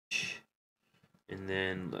And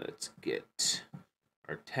then let's get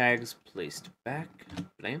our tags placed back.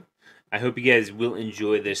 Blam. I hope you guys will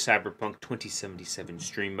enjoy this Cyberpunk 2077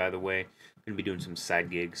 stream, by the way. I'm going to be doing some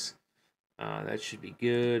side gigs. That should be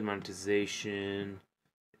good. Monetization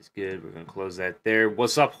is good. We're going to close that there.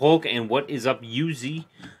 What's up, Hulk? And what is up, UZ?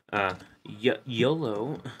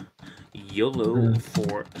 YOLO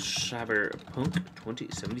for Cyberpunk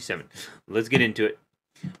 2077. Let's get into it.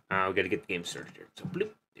 We got to get the game started here. So, bloop.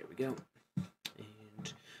 There we go.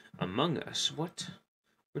 And Among Us. What?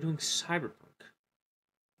 We're doing Cyberpunk.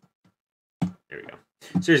 There we go.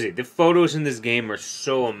 Seriously, the photos in this game are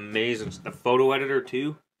so amazing. The photo editor,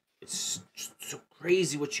 too. It's just so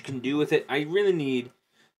crazy what you can do with it. I really need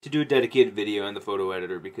to do a dedicated video on the photo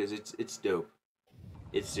editor because it's dope.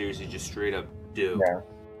 It's seriously just straight up dope. Yeah.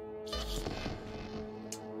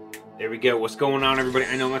 There we go. What's going on, everybody?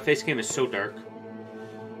 I know my face cam is so dark.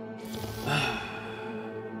 I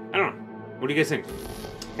don't know. What do you guys think?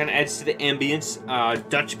 Kind of adds to the ambience.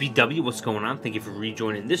 Dutch BW, what's going on? Thank you for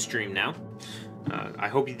rejoining this stream now. I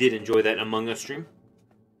hope you did enjoy that Among Us stream.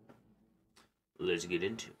 Let's get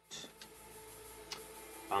into it.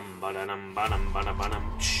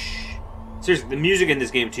 Seriously, the music in this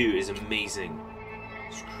game too is amazing.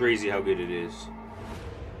 It's crazy how good it is.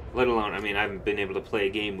 Let alone, I mean, I haven't been able to play a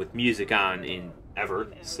game with music on in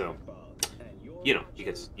ever, so you know,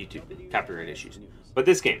 because YouTube copyright issues. But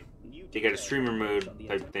this game, they got a streamer mode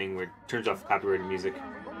type thing where it turns off copyrighted music.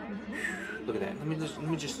 Look at that. Let me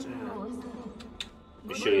just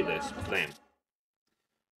show you this. Bam.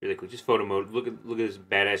 Really quick, just photo mode. Look at this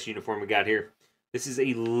badass uniform we got here. This is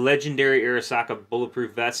a legendary Arasaka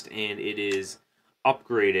bulletproof vest, and it is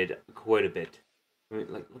upgraded quite a bit. I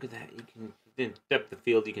mean, like, look at that. You can then depth of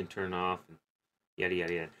field you can turn off, and yada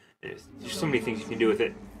yada yada. There's so many things you can do with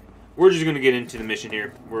it. We're just gonna get into the mission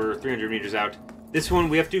here. We're 300 meters out. This one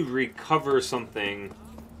we have to recover something.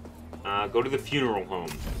 Go to the funeral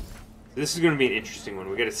home. This is gonna be an interesting one.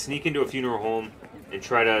 We got to sneak into a funeral home and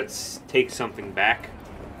try to take something back.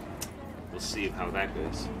 We'll see how that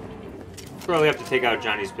goes. Probably have to take out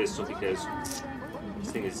Johnny's pistol because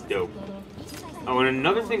this thing is dope. Oh, and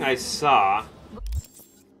another thing I saw.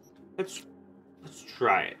 Let's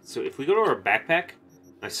try it. So if we go to our backpack,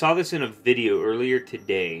 I saw this in a video earlier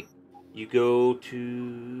today. You go to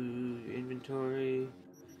inventory.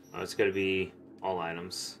 Oh, it's got to be all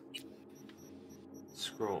items.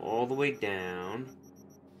 Scroll all the way down,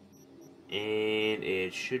 and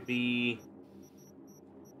it should be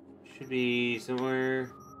somewhere.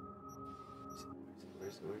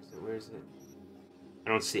 Where is it? I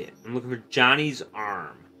don't see it. I'm looking for Johnny's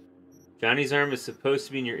arm. Johnny's arm is supposed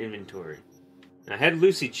to be in your inventory. And I had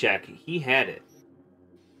Lucy check. He had it.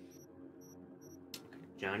 Okay,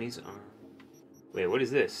 Johnny's arm. Wait, what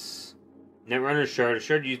is this? Netrunner shard. A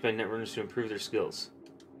shard used by netrunners to improve their skills.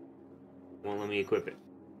 Won't let me equip it.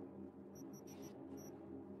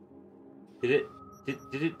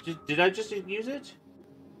 Did I just use it?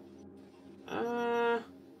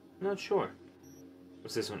 Not sure.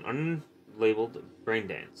 What's this one? Unlabeled brain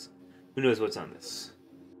dance. Who knows what's on this?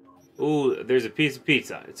 Ooh, there's a piece of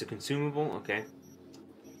pizza. It's a consumable. Okay.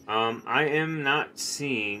 I am not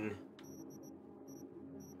seeing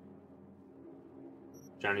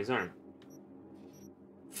Johnny's arm.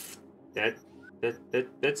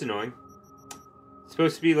 That's annoying. It's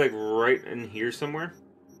supposed to be like right in here somewhere.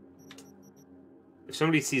 If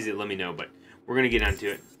somebody sees it, let me know. But we're gonna get onto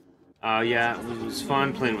it. Yeah, it was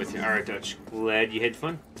fun playing with you. All right, Dutch. Glad you had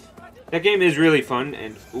fun. That game is really fun,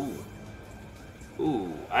 and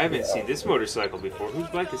ooh, I haven't seen this motorcycle before. Whose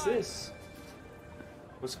bike is this?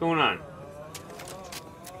 What's going on?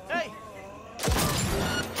 Hey.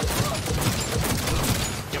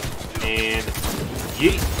 Yep. And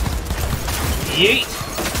yeet, yeet.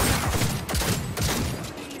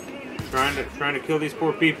 Trying to kill these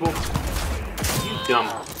poor people. You dumb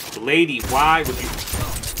lady! Why would you?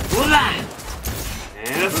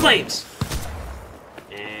 And the flames.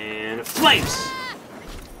 And the flames.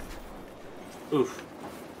 Oof.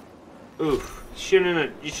 Oof. You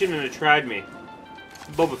shouldn't have tried me.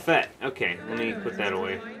 Boba Fett. Okay, let me put that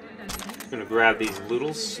away. I'm gonna grab these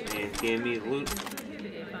lootles and give me loot.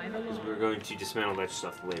 Because we're going to dismantle that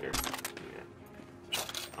stuff later.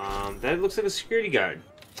 Yeah. That looks like a security guard.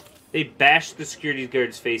 They bashed the security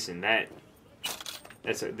guard's face in.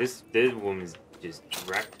 This woman's just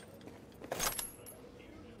wrecked.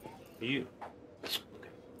 You. Okay.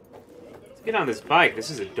 Let's get on this bike. This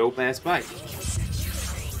is a dope ass bike.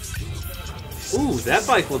 Ooh, that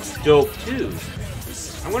bike looks dope too.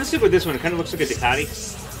 I want to see what this one. It kind of looks like a Ducati.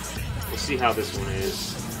 We'll see how this one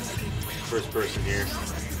is. First person here.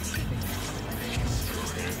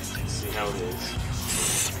 Okay, let's see. hell it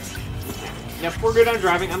is. Yep, we're good on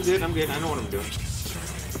driving. I'm good. I know what I'm doing.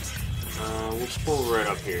 We'll pull right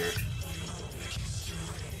up here.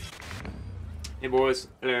 Hey, boys.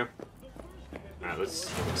 Hello. Alright, let's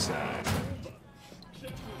go inside.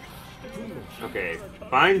 Okay,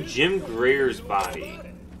 find Jim Greer's body.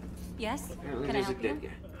 Yes? Apparently Can I there's a help dead you?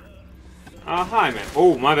 guy. Hi, man.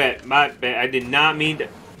 Oh, my bad. My bad. I did not mean to...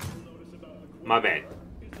 My bad.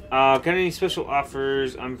 Got any special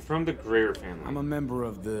offers? I'm from the Greer family. I'm a member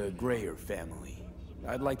of the Greer family.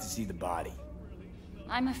 I'd like to see the body.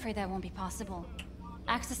 I'm afraid that won't be possible.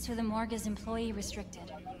 Access to the morgue is employee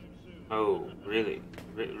restricted. Oh, really?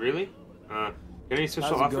 Really? Got any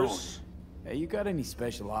special How's it offers? Hey, you got any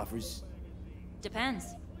special offers?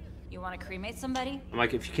 Depends. You want to cremate somebody? I'm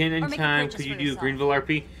like, if you can Or make a anytime, purchase could you for do yourself. Greenville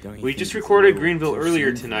RP? Don't you We think just it's a recorded little Greenville too earlier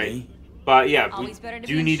soon for tonight. me? But yeah, we Always better to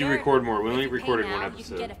do be need to insured. record more. We If only you pay recorded now, one You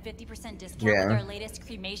episode. can get a 50% discount Yeah. with our latest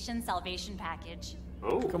cremation salvation package.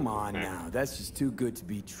 Oh, Come on okay. now, that's just too good to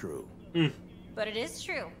be true. But it is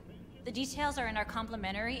true. The details are in our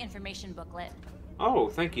complimentary information booklet. Oh,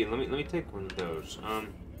 thank you. Let me take one of those.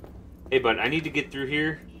 Hey, bud, I need to get through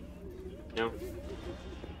here. No.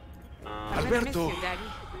 Alberto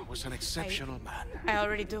Was an exceptional man. I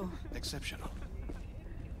already do. Exceptional.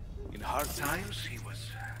 In hard times, he was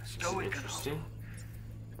This is stoic and interesting. humble.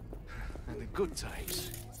 And in good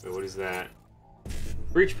times, Wait, what is that?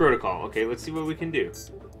 Breach protocol. Okay, let's see what we can do.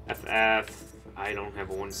 FF. I don't have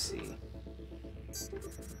a 1C.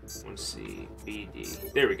 1C.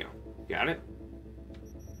 BD. There we go. Got it.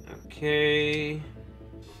 Okay.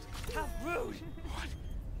 How rude!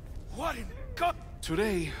 what in God?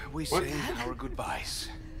 Today we What? say our goodbyes,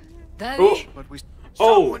 Daddy? Oh, but we.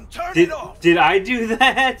 oh, Someone turn it off. did I do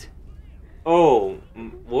that? Oh,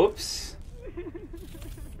 whoops.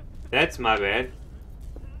 That's my bad.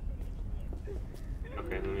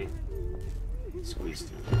 Okay, let me squeeze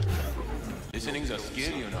through. Listening's a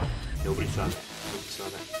skill, you know. Nobody saw that. Nobody saw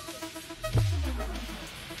that.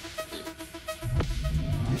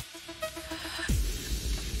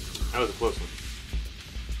 That was a close one.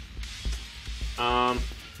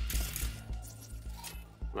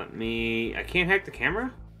 Let me... I can't hack the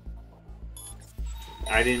camera?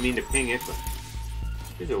 I didn't mean to ping it, but...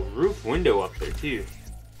 There's a roof window up there, too.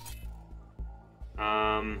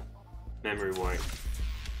 Memory wipe.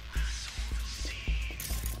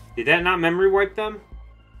 Did that not memory wipe them?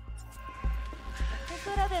 Es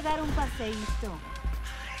hora de dar un paseíto.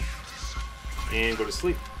 And go to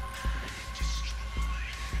sleep.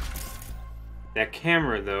 That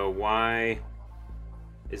camera, though, why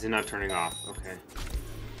is it not turning off? Okay.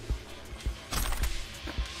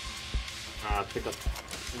 Pick up.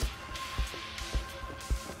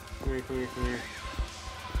 Come here, come here, come here.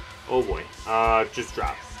 Oh boy. Just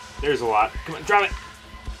drop. There's a lot. Come on, drop it!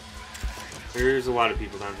 There's a lot of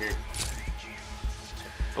people down here.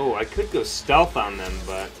 Oh, I could go stealth on them,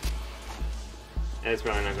 but that's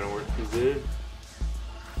probably not gonna work too good.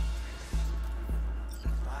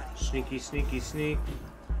 Sneaky, sneaky, sneak.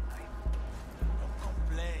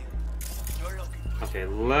 Okay,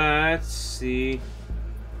 let's see.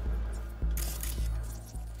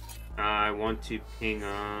 I want to ping,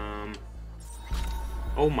 oh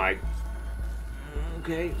my.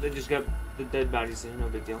 Okay, they just got the dead bodies there, no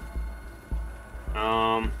big deal.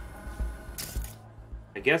 I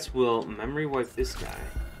guess we'll memory wipe this guy.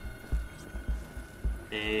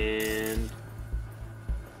 And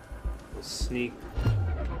we'll sneak.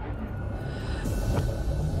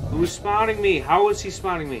 Who's spotting me? How is he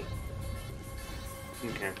spotting me?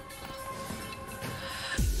 Okay.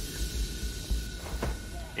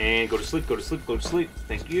 And go to sleep, go to sleep, go to sleep.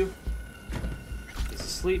 Thank you. He's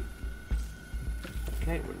asleep.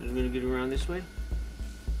 Okay, we're just gonna get around this way.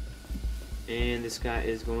 And this guy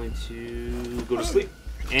is going to go to sleep.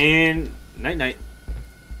 And night night.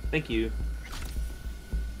 Thank you.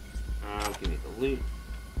 Give me the loot.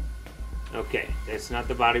 Okay, that's not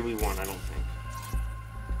the body we want, I don't think.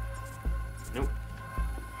 Nope.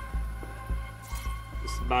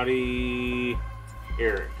 This body...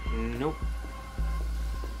 Eric. Nope.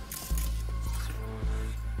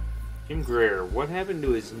 Jim Greer. What happened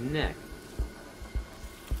to his neck?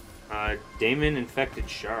 Damon infected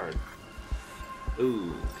shard.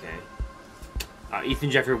 Ooh, okay. Ethan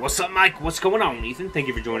Jeffrey. What's up, Mike? What's going on, Ethan? Thank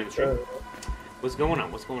you for joining the stream. What's going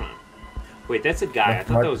on? What's going on? Wait, that's a guy. I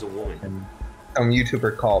thought that was a woman. Some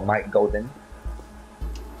YouTuber called Mike-Golden.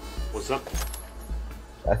 What's up?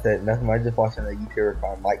 I said nothing. I just watching a YouTuber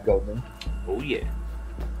called Mike-Golden. Oh yeah.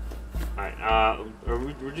 Alright,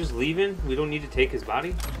 we're just leaving? We don't need to take his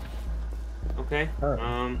body? Okay. Huh.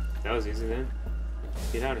 That was easy then.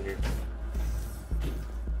 Get out of here.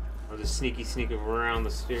 just sneak around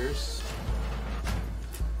the stairs.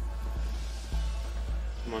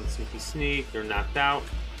 Come on, sneak. They're knocked out.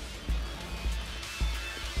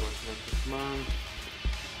 Come on.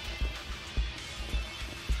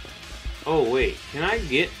 Oh, wait. Can I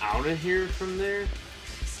get out of here from there?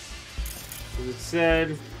 Because it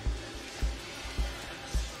said...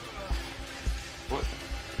 What?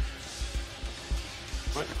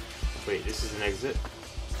 What? Wait, this is an exit?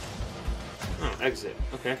 Oh, exit.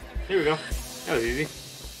 Okay. Here we go. That was easy.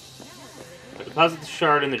 Deposit the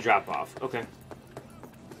shard and the drop-off. Okay.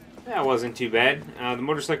 That wasn't too bad. The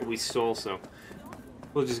motorcycle we stole, so...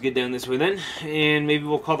 We'll just get down this way then. And maybe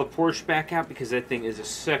we'll call the Porsche back out because that thing is a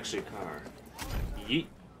sexy car. Yeet.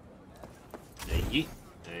 Yeet.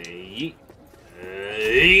 Yeet.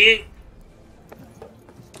 Yeet.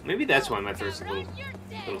 Maybe that's why my throat's a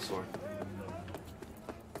little sore.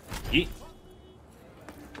 Yeet.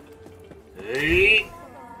 Yeet.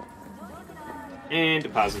 And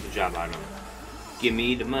deposit the job item. Give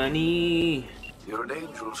me the money. You're an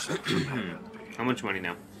angel sent How much money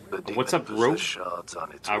now? What's up, Rogue?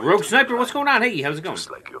 Rogue Sniper, what's going on? Hey, how's it going?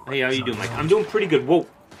 Hey, how you doing, Mike? I'm doing pretty good. Whoa.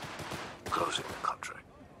 Closing the contract.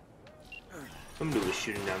 Somebody was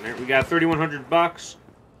shooting down there. We got 3,100 bucks.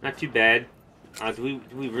 Not too bad. Do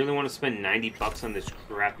we really want to spend 90 bucks on this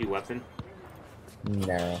crappy weapon?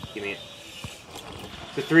 No. Give me it.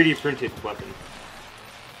 It's a 3D printed weapon.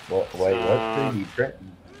 Wait, what's 3D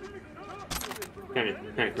printing? Kind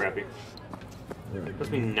of crappy. It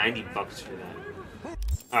cost me 90 bucks for that.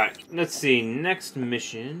 Alright, let's see. Next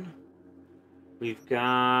mission. We've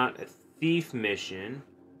got a thief mission.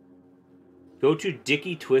 Go to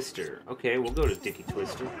Dicky Twister. Okay, we'll go to Dicky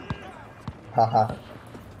Twister. Haha.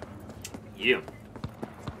 Yeah.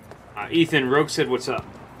 Ethan, Rogue said what's up.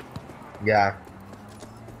 Yeah.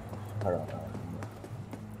 Hold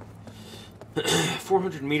on.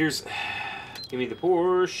 400 meters. Give me the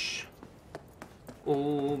Porsche.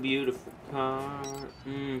 Oh, beautiful car.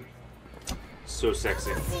 So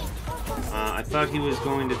sexy. I thought he was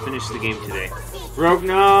going to finish the game today. Rogue,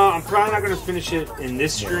 no, I'm probably not going to finish it in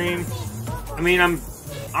this stream. I mean, I'm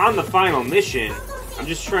on the final mission. I'm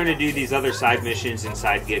just trying to do these other side missions and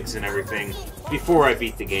side gigs and everything before I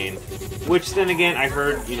beat the game. Which, then again, I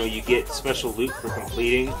heard, you know, you get special loot for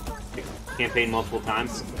completing the campaign multiple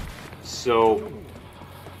times. So,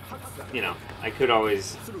 you know, I could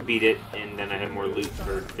always beat it, and then I have more loot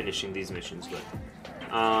for finishing these missions. But,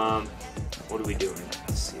 what are we doing?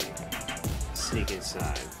 Let's see. Sneak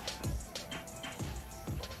inside.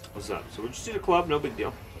 What's up? So we're just in a club, no big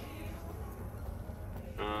deal.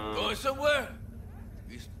 Going somewhere?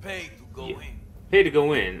 He's paid to go in. Pay to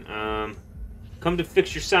go in. Come to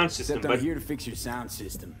fix your sound system. Except I'm here to fix your sound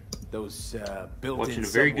system. Those built-in watching a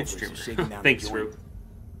very good subwoofers are streamer. shaking down Thanks, the joint. Rube.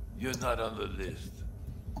 You're not on the list.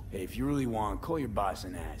 Hey, if you really want, call your boss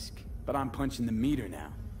and ask. But I'm punching the meter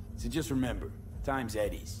now. So just remember, time's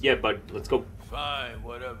Eddie's. Yeah, bud. Let's go. Fine,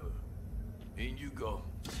 whatever. In you go.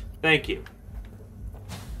 Thank you.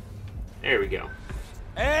 There we go.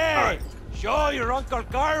 Hey! All right. Show your Uncle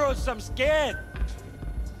Carlos some skin!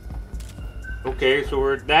 Okay, so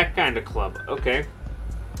we're at that kind of club. Okay.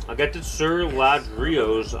 I'll get to Sir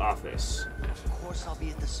Ladrio's office. Of course I'll be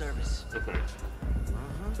at the service. Okay.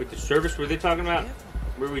 Wait, the service were they talking about?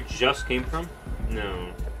 Where we just came from?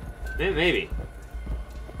 No. Maybe.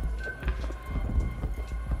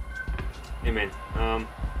 Hey man,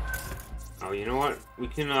 oh, you know what? We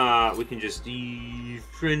can just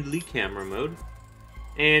friendly camera mode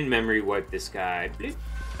and memory wipe this guy. Bleep.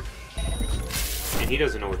 And he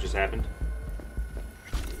doesn't know what just happened.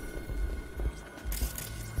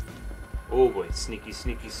 Oh boy, sneaky,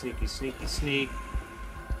 sneaky, sneaky, sneaky, sneak.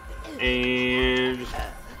 And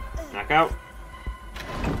knock out.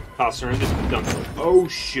 Toss her in this dump. Oh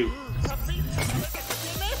shoot.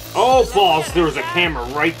 Oh balls, there was a camera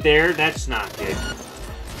right there. That's not good.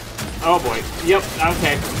 Oh boy. Yep,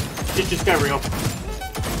 okay. It just got real.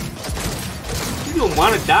 You don't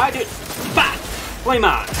want to die, dude. Bah! Flame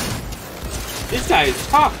on. This guy is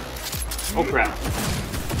tough. Oh crap.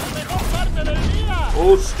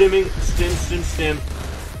 Oh, stimming. Stim.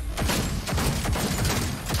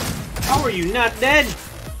 How are you not dead?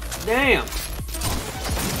 Damn.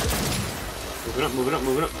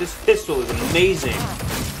 Moving up. This pistol is amazing.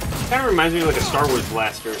 Kind of reminds me of like a Star Wars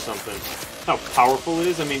blaster or something. How powerful it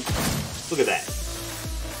is. I mean, look at that.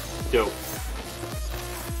 Dope.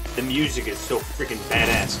 The music is so freaking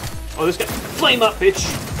badass. Oh, this guy. Flame up, bitch.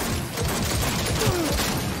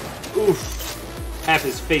 Oof. Half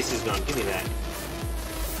his face is gone. Give me that.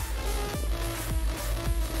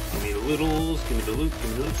 Give me the littles. Give me the loot.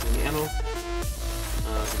 Give me the ammo.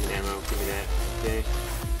 Give me the ammo. Give me that. Okay.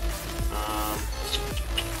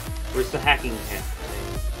 Where's the hacking hat thing?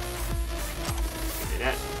 Give me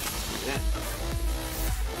that. Give me that.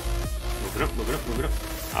 Moving up, moving up, moving up.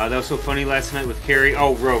 That was so funny last night with Carrie.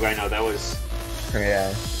 Oh, Rogue, I know. That was...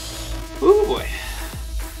 Yeah. Ooh, boy.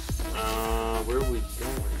 Where are we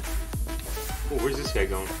going? Oh, where's this guy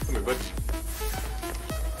going? Come here, bud.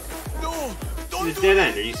 No! Don't It's a dead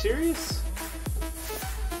end. Are you serious?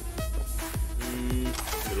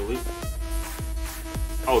 Middle loop.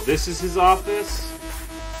 Oh, this is his office?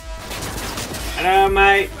 Hello,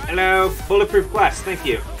 mate. Hello. Bulletproof glass. Thank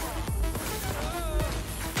you.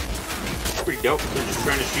 Pretty dope. They're just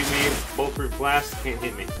trying to shoot me. Bulletproof glass. Can't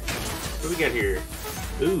hit me. What do we got here?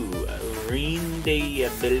 Ooh, Rain Day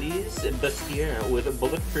Abilities Bustier with a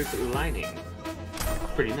bulletproof lining.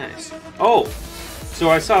 Pretty nice. Oh! So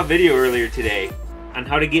I saw a video earlier today on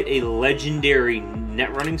how to get a legendary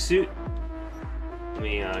net running suit. Let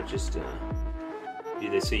me just do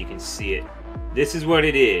this so you can see it. This is what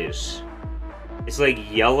it is. It's like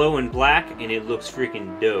yellow and black, and it looks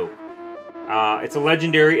freaking dope. It's a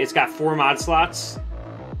legendary. It's got 4 mod slots.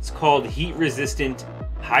 It's called Heat Resistant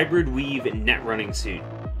Hybrid Weave Net Running Suit.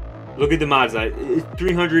 Look at the mods. It's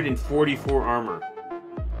 344 armor.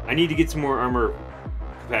 I need to get some more armor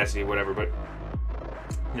capacity, whatever, but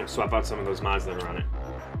you know, swap out some of those mods that are on it.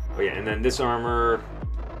 Oh yeah, and then this armor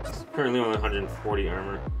is currently only 140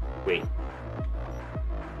 armor. Wait,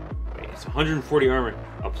 it's 140 armor,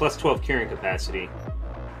 a plus 12 carrying capacity.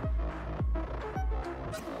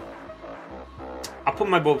 I'll put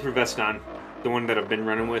my bulletproof vest on, the one that I've been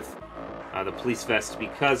running with, the police vest,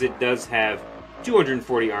 because it does have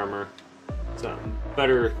 240 armor. It's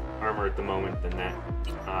better armor at the moment than that.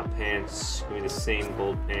 Pants, give me the same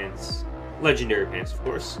gold pants. Legendary pants, of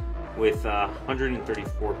course, with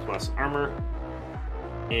 134 plus armor.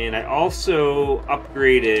 And I also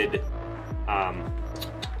upgraded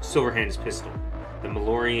Silverhand's pistol, the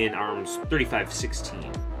Malorian Arms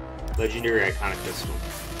 3516. Legendary iconic pistol.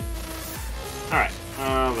 Alright,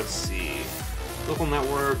 let's see. Local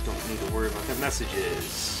network, don't need to worry about that.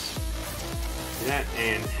 Messages. Do that,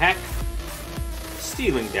 and hack.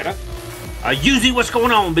 Stealing data. Yuzi, what's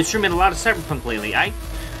going on? Been streaming a lot of Cyberpunk lately,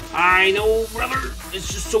 I know, brother. It's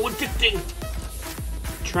just so addicting.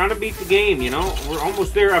 Trying to beat the game, you know? We're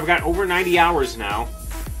almost there. I've got over 90 hours now.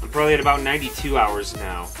 I'm probably at about 92 hours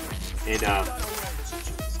now. And,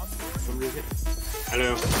 somebody hit.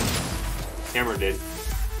 Hello. Camera did.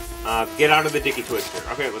 Get out of the Dicky Twister.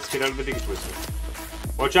 Okay, let's get out of the Dicky Twister.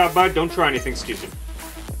 Watch out, bud. Don't try anything stupid.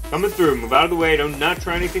 Coming through. Move out of the way. Don't not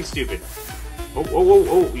try anything stupid. Oh, oh, oh,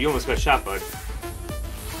 oh. You almost got shot, bud.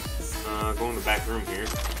 Go in the back room here.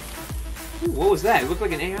 Ooh, what was that? It looked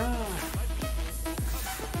like an AI.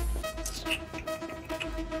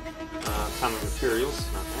 Common materials.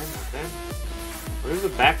 Not bad, not bad. Where's the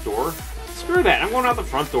back door? Screw that. I'm going out the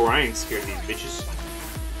front door. I ain't scared of these bitches.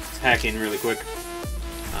 Let's hack in really quick.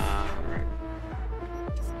 Alright.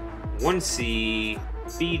 1C.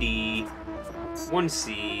 BD.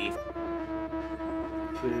 1C.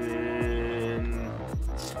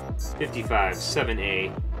 55.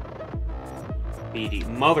 7A. BD.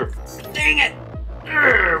 Mother. Dang it!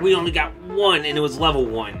 Urgh, we only got 1 and it was level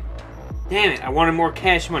 1. Damn it, I wanted more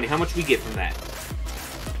cash money. How much we get from that?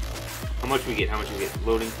 How much we get? How much we get?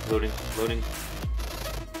 Loading, loading, loading.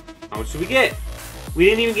 How much do we get? We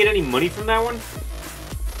didn't even get any money from that one?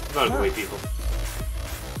 Get out of the way, people.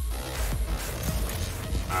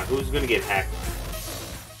 Who's gonna get hacked?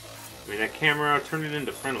 I mean, that camera, I'll turn it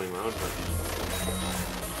into friendly mode, but...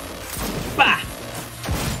 Bah!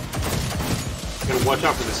 Gotta watch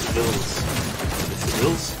out for the civils. The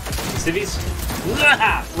civils? The civvies?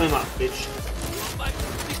 Waha! Flame up, bitch.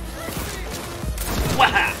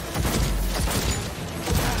 Waha!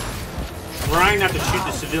 Trying not to shoot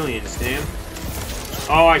the civilians, damn.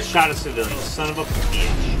 Oh, I shot a civilian. Son of a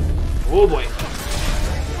bitch. Oh boy.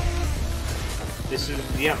 This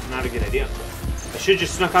is, yeah, not a good idea. I should have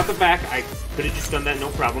just snuck out the back. I could have just done that, no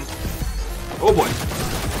problem. Oh boy.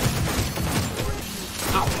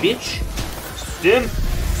 Ow, bitch. Stim.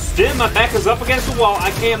 Stim, my back is up against the wall.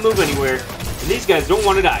 I can't move anywhere. And these guys don't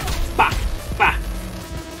want to die. Bah! Bah!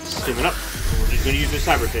 Stim it up. We're just going to use their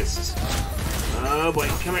cyber fists. Oh boy.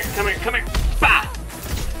 Come here, come here, come here. Bah!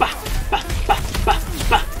 Bah! Bah! Bah! Bah!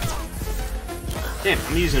 Bah! Damn,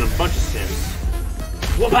 I'm using a bunch of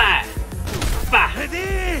stims. Whoop-ah! Bah!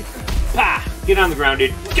 Bah! Get on the ground,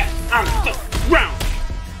 dude. Get on the ground!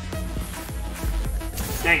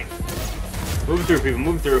 Dang it. Moving through, people.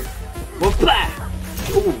 Moving through. Whoop-ah!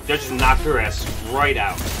 Ooh, that just knocked her ass right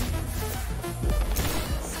out.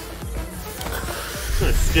 I'm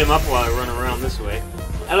gonna stim up while I run around this way.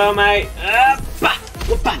 Hello, mate. Bah!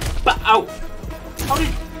 Bah! Bah! Ow! How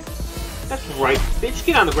did... That's right, bitch.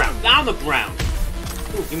 Get on the ground. On the ground.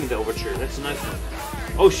 Ooh, give me the overture. That's a nice one.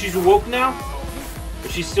 Oh, she's awoke now? Or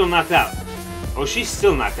she's still knocked out? Oh, she's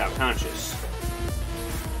still knocked out conscious.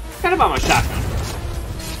 Forgot about my shotgun.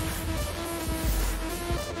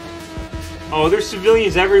 Oh, there's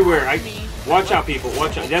civilians everywhere. Watch out, people.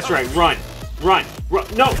 Watch out. That's right. Run. Run. Run.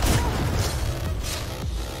 No!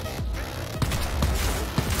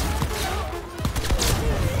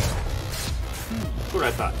 That's what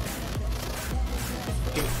I thought.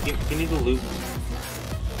 Give me the loot.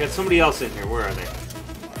 Got somebody else in here. Where are they?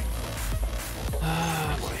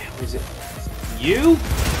 What is it? You?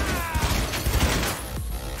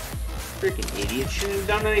 Freaking idiot. Shouldn't have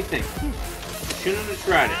done anything. Shouldn't have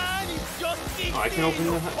tried it. Oh, I can open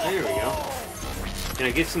the... There we go. Can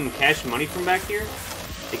I get some cash money from back here?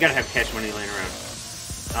 They gotta have cash money laying around.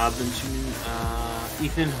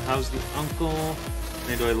 Ethan, how's the uncle?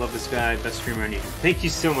 Man, do I love this guy. Best streamer on YouTube. Thank you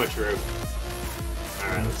so much, Rogue.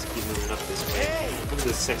 Alright, let's keep moving up this way. Look at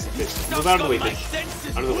this sexy bitch. Move out of the way,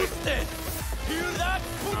 bitch. Out of the way.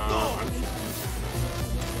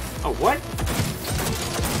 Oh, what?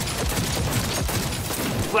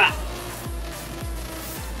 Flat.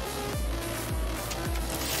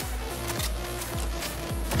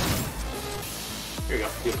 Here we go.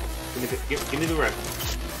 Beautiful. Give me the rifle.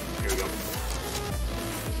 Here we go.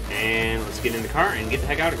 And let's get in the car and get the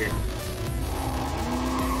heck out of here.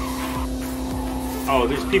 Oh,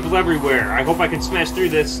 there's people everywhere. I hope I can smash through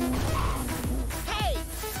this.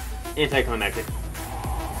 Anticlimactic.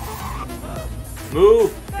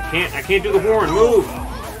 Move! I can't do the horn. Move!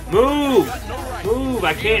 Move! Move!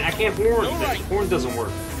 I can't horn. The horn doesn't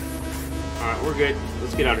work. Alright, we're good.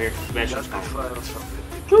 Let's get out of here. Sebastian's calling.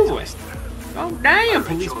 Ooh, oh, damn!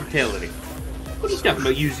 Police brutality. What are you talking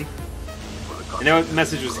about, Uzi? And that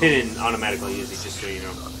message was hidden automatically, Uzi, just so you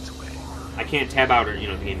know. I can't tab out or, the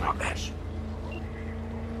game might crash.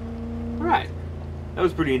 Alright. That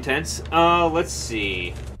was pretty intense. Let's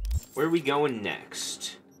see. Where are we going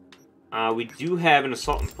next? We do have an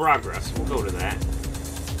assault in progress. We'll go to that.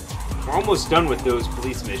 We're almost done with those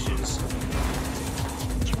police missions.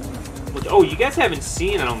 Oh, you guys haven't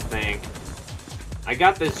seen, I don't think. I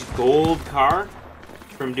got this gold car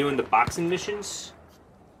from doing the boxing missions.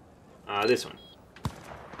 This one.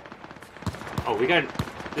 Oh, we got...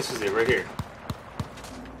 This is it right here.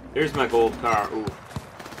 There's my gold car. Ooh.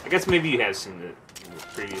 I guess maybe you have seen the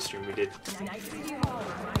previous stream we did.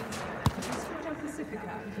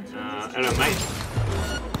 I don't know, Mike.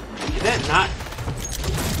 Did that not...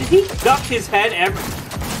 Did he duck his head ever?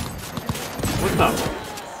 What the...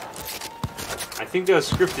 I think that was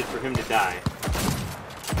scripted for him to die.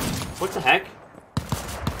 What the heck?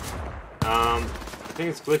 I think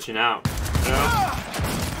it's glitching out.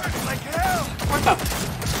 What the...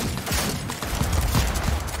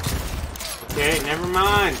 Okay, never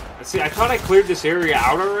mind. See, I thought I cleared this area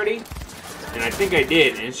out already. And I think I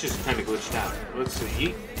did, and it's just kind of glitched out. Let's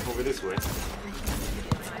see. Over this way.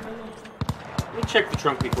 Let me check the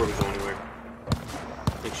trunk before we go anywhere.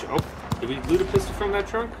 Make sure... Oh, did we loot a pistol from that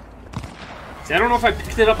trunk? See, I don't know if I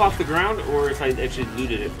picked it up off the ground or if I actually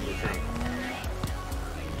looted it from the trunk.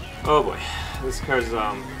 Oh boy. This car's,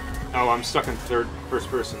 Oh, I'm stuck in first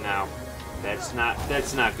person now. That's not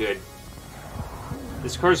good.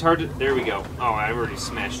 This car's hard to... There we go. Oh, I already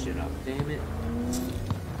smashed it up. Damn it.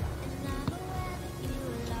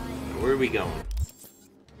 Where are we going?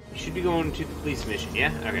 We should be going to the police mission,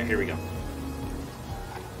 yeah? Okay, here we go.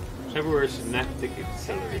 Everywhere synaptic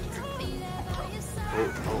accelerator.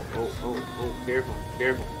 Oh, careful,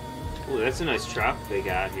 careful. Oh, that's a nice truck they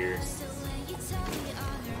got here.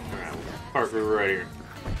 Alright, we'll park it right here.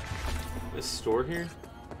 This store here?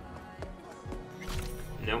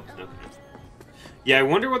 Nope, okay. Yeah, I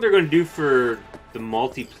wonder what they're going to do for the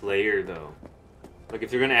multiplayer, though. Like, if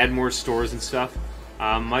they're going to add more stores and stuff.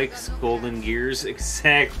 Mike's Golden Gears.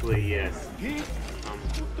 Exactly, yes.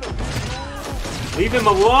 Leave him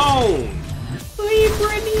alone! Leave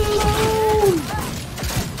Brittany alone!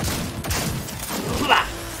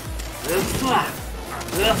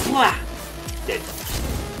 Dead.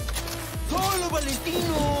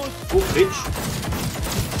 Oh, bitch.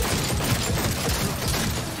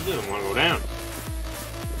 He doesn't want to go down.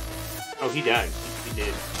 Oh, he died. He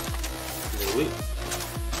did. Give me the loot.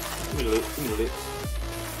 Give me the loot. Give me the loot.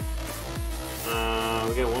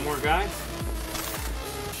 We got one more guy.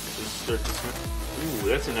 Let's start this one. Ooh,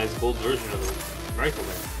 that's a nice gold version of the rifle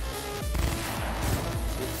there.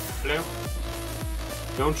 Hello?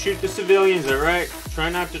 Don't shoot the civilians, alright? Try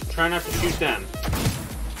not to shoot them.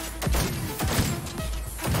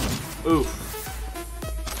 Oof.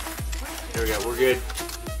 There we go, we're good.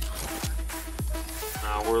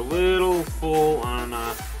 We're a little full on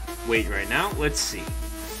weight right now. Let's see.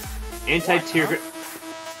 Anti-tear...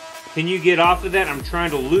 Can you get off of that? I'm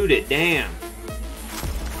trying to loot it. Damn.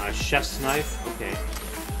 Chef's knife. Okay.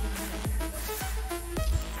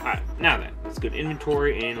 Alright, now then. Let's go to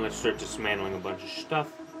inventory and let's start dismantling a bunch of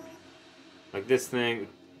stuff. Like this thing.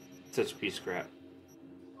 Such a piece of crap.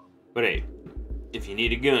 But hey, if you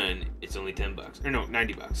need a gun, it's only 10 bucks. Or no,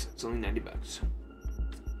 90 bucks. It's only 90 bucks.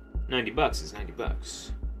 90 bucks is 90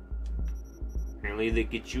 bucks. Apparently they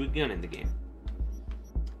get you a gun in the game.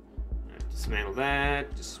 Right, dismantle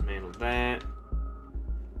that. Dismantle that.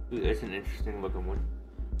 Ooh, that's an interesting looking one.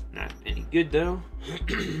 Not any good though.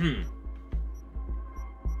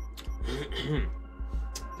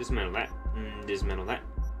 Dismantle that. Dismantle that.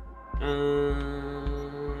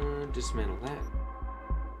 Dismantle that.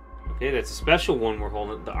 Okay, that's a special one we're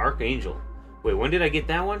holding. The Archangel. Wait, when did I get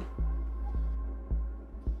that one?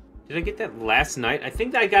 Did I get that last night? I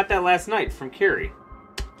think I got that last night from Carrie.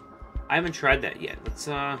 I haven't tried that yet. Let's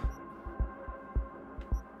hold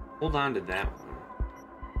on to that one.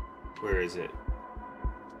 Where is it?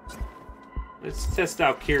 Let's test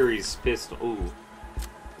out Carrie's pistol. Ooh.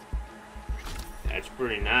 That's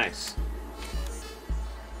pretty nice.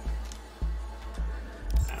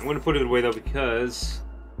 I'm going to put it away though because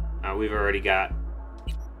we've already got,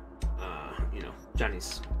 you know,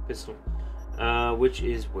 Johnny's pistol. Which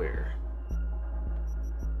is where?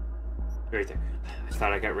 Right there. I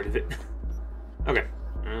thought I got rid of it. Okay.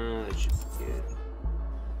 That should be good.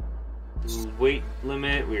 Weight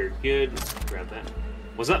limit. We are good. Let's grab that.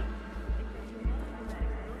 What's up?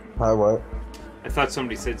 Hi, what? I thought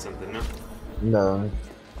somebody said something, no? No.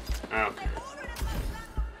 Okay.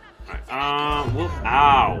 Alright, well,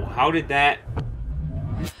 ow. How did that...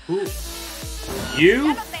 Who?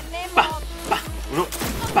 You? Bah, bah, no,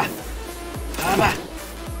 bah. Ah, bah.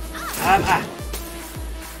 Ah, bah.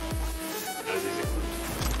 That was easy.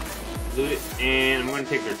 Loot it, and I'm going to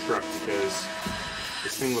take their truck because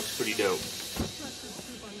this thing looks pretty dope.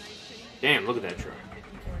 Damn, look at that truck.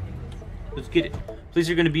 Let's get it. Police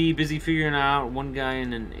are going to be busy figuring out one guy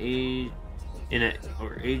in an age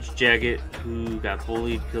jacket who got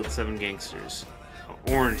bullied, killed 7 gangsters. Oh,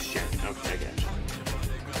 orange jacket. Okay, I got you.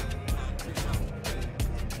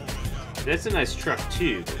 That's a nice truck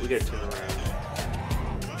too, but we got to turn around.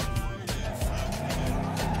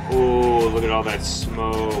 Oh, look at all that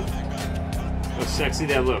smoke. How sexy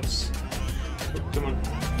that looks. Come on.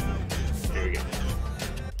 There we go.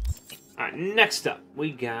 Alright, next up,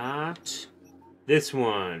 we got this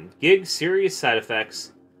one. Gig serious side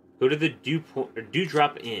effects. Go to the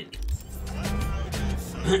Dewdrop Inn.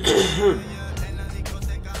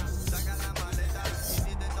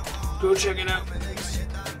 Go check it out.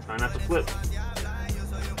 Try not to flip.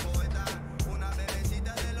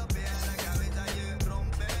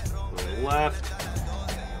 To the left.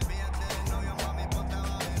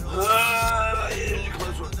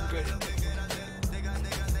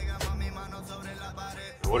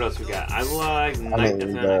 What else we got? I like night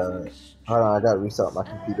defense. Hold on, I gotta restart my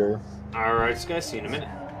computer. Alright, this guy's see you in a minute.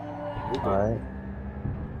 Alright.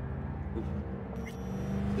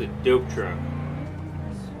 The dope truck.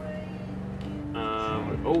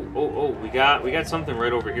 Oh, we got something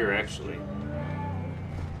right over here actually.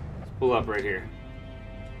 Let's pull up right here.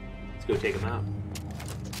 Let's go take him out.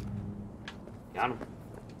 Got him.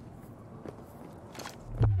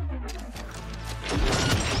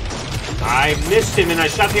 I missed him and I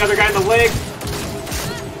shot the other guy in the leg.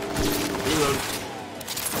 Reload.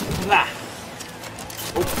 Blah.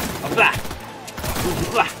 Oh, blah.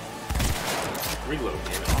 Blah. Reload,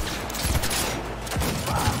 damn it.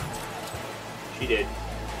 She did.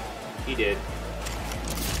 He did. I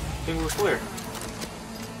think we're clear.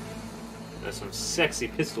 That's some sexy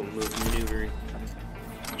pistol maneuvering.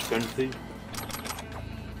 Gun food.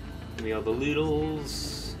 Give me all the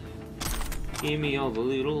lootles. Give me all the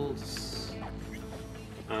lootles.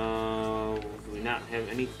 Do we not have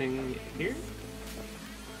anything here?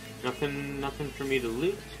 Nothing for me to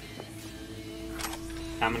loot.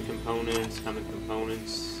 Common components, common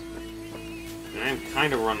components. And I'm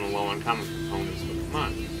kind of running low on common components, but come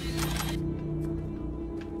on.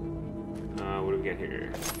 What do we got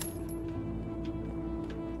here?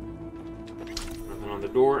 Nothing on the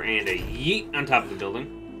door, and a yeet on top of the building.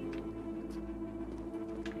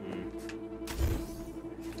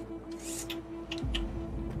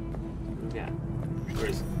 What do we got? Where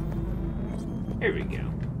is it? There we go.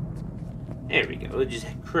 There we go. Let's just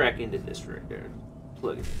crack into this right there.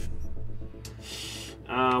 Plug it in.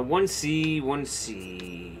 1C,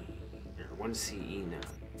 1C, or 1C E9.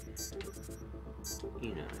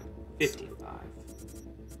 E9, 55.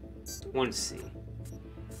 1C.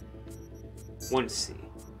 1C.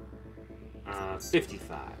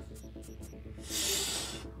 55.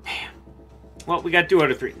 Damn. Well, we got 2 out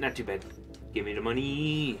of 3. Not too bad. Give me the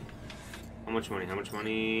money. How much money? How much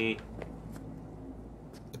money?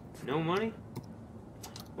 No money?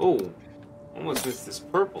 Oh. Almost missed this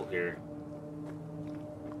purple here.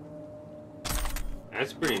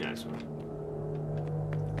 That's a pretty nice one.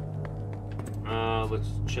 Let's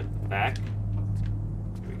check the back.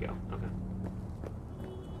 Here we go. Okay.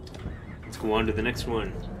 Let's go on to the next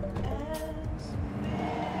one.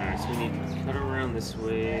 Alright, so we need to cut around this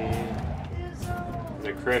way.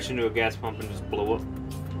 Did I crash into a gas pump and just blow up?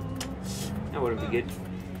 That wouldn't be good.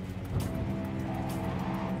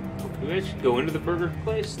 Can we actually go into the burger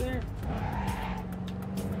place there?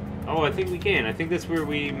 Oh, I think we can. I think that's where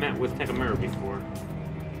we met with Tekamura before.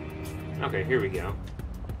 Okay, here we go.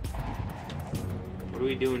 What are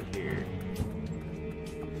we doing here?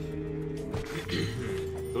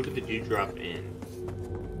 Go to the Dewdrop Inn.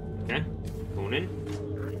 Okay, going in.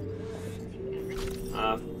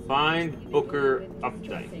 Find Booker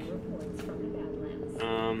Updike.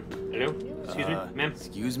 Hello? Excuse me, ma'am?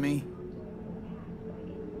 Excuse me?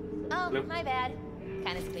 Oh, Hello? my bad.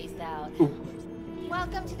 Kind of spaced out. Ooh.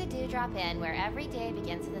 Welcome to the Dewdrop Inn, where every day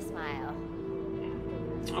begins with a smile.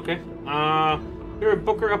 Okay. There a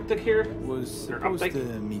Booker Updike here? Was supposed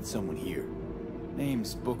to meet someone here.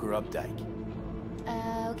 Name's Booker Updike.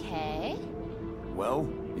 Okay. Well,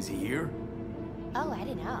 is he here? Oh, I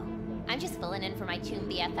didn't know. I'm just filling in for my Toon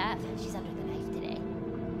BFF. She's under the knife today.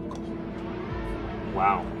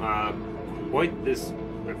 Wow. Quite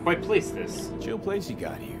place this. Chill place you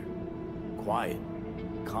got here. Quiet.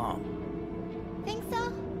 Calm. Think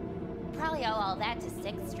so? Probably owe all that to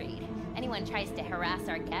 6th Street. Anyone tries to harass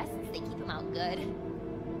our guests, they keep them out good.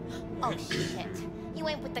 Oh shit. You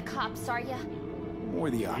ain't with the cops, are ya? More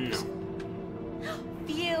the opposite. No.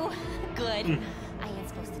 Phew. Good. I ain't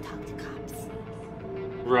supposed to talk to cops.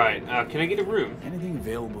 Right. Can I get a room? Anything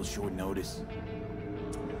available short notice?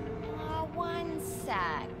 One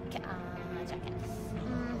sec. Check it.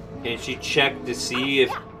 Can she check to see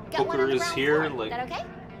if Booker is here? Like, is that okay?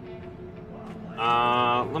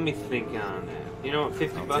 let me think on that. You know what?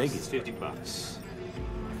 50 bucks is 50 bucks.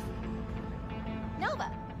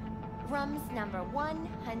 Nova. Room's number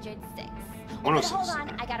 106. 106. Hold on,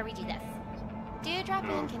 I gotta read you this. Dewdrop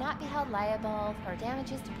Inn cannot be held liable for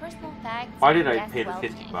damages to personal effects. Why did I pay the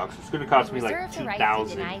 50 bucks? It's going to cost me like Reserve the right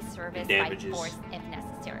to deny service $2,000 in damages. by force if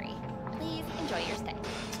necessary. Please enjoy your stay.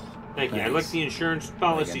 Thank you. I like the insurance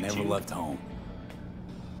policy like I never left home.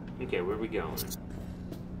 Okay, where are we going?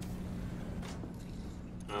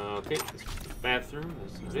 Okay, this is the bathroom.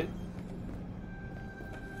 That's not it.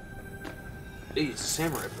 Hey, it's a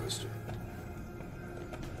samurai poster.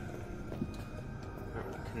 Alright,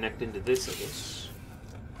 we'll connect into this, I guess.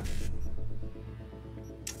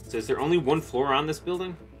 So is there only one floor on this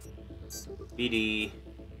building? BD,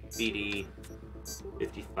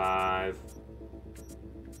 55,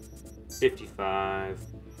 55.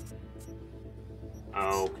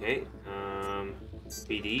 Okay,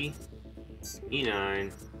 BD,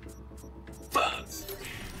 E9. Fuck.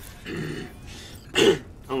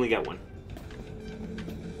 Only got one.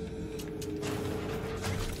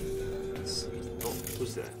 Let's see. Oh,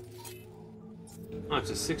 who's that? Oh, it's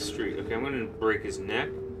a 6th Street. Okay, I'm gonna break his neck.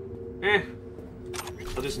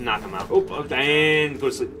 I'll just knock him out. Oh, and go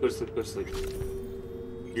to sleep. Go to sleep. Go to sleep.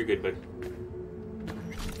 You're good, bud.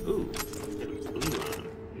 Ooh, got a blue on him.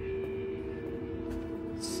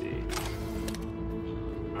 Let's see.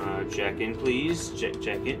 Jack in, please.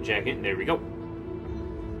 Jack in. There we go.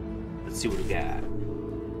 Let's see what we got.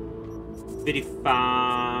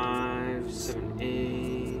 55,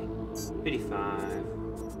 7A, 55.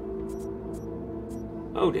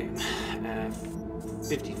 Oh, damn.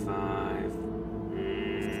 55.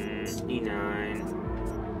 E9.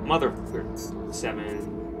 Motherfucker.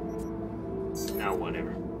 7. Now,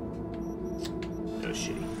 whatever. That was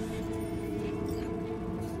shitty.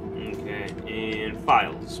 Okay, and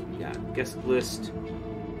files. We got guest list.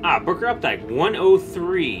 Ah, Booker Updike,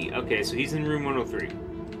 103. Okay, so he's in room 103.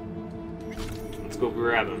 Let's go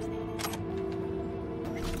grab him.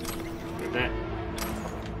 Grab that.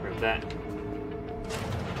 Grab that.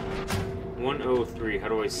 103. How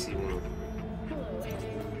do I see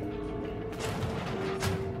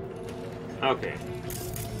 103? Okay.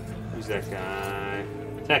 Who's that guy?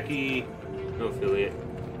 Techie. No affiliate.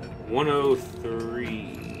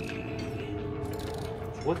 103.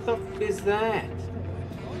 What the f is that?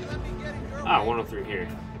 Ah, 103 here.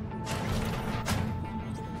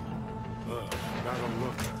 Gotta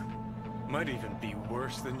look. Might even be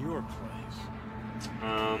worse than your place.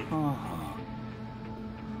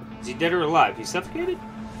 Is he dead or alive? He's suffocated?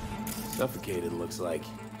 Suffocated, looks like.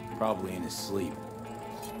 Probably in his sleep.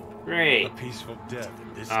 Great. A peaceful death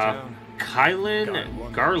in this town.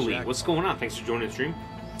 Kylan Garley, what's going on? Thanks for joining the stream.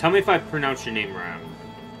 Tell me if I pronounced your name wrong.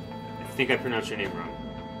 I think I pronounced your name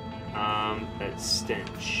wrong. That's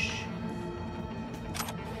stench.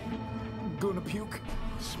 Gonna puke?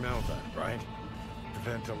 Smell that, right? The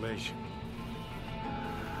ventilation.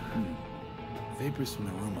 Vapors from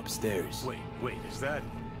the room upstairs. Wait, is that...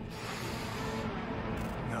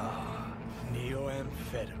 No,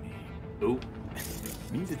 neoamphetamine. Ooh.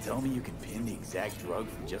 You mean to tell me you can pin the exact drug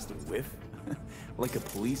from just a whiff? Like a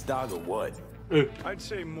police dog or what? I'd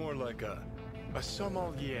say more like a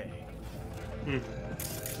sommelier.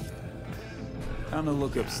 Time to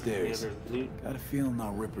look upstairs. Got a feeling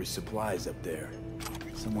our Ripper's supplies up there.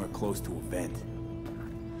 Somewhere close to a vent.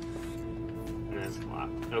 That's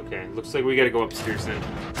locked. Okay, looks like we gotta go upstairs then.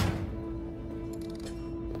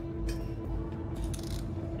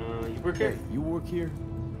 You work here? Hey, you work here?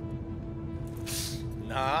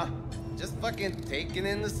 Nah, just fucking taking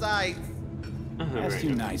in the sights. Asked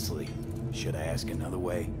you nicely. Should I ask another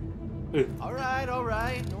way? Alright.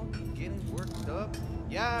 No getting worked up.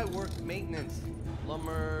 Yeah, I work maintenance.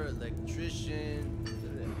 Plumber, electrician.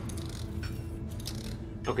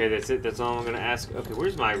 Okay, that's it. That's all I'm gonna ask. Okay,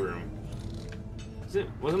 where's my room?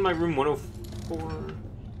 Wasn't my room 104?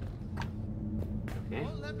 Okay.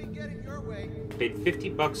 Well, let me get it your way. Paid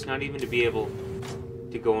 $50 not even to be able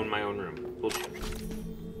to go in my own room. Bullshit.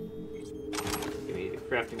 Give me the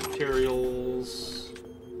crafting materials.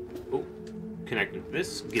 Oh, connecting to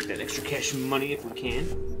this. Get that extra cash money if we can.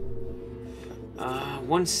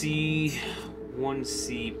 1C,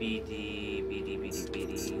 BD,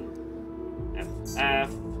 FF.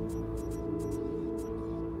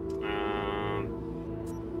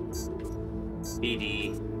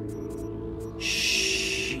 BD.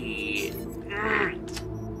 Shit.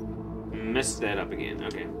 Messed that up again.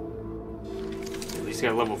 Okay. At least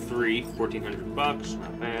got level 3, $1,400.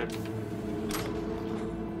 Not bad.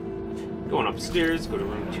 Going upstairs, go to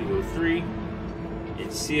room 203,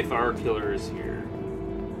 and see if our killer is here.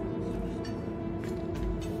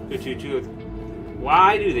 222.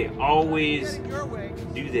 Why do they always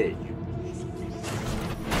do that?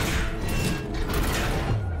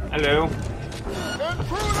 Hello.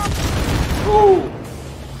 Oh.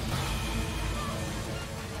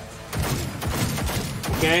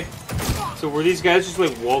 Okay. So were these guys just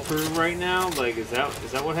like Walter right now? Like, is that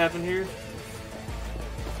what happened here?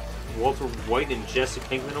 Walter White and Jesse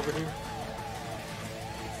Pinkman over here?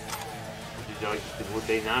 Were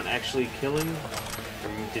they not actually killing? Or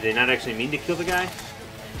did they not actually mean to kill the guy?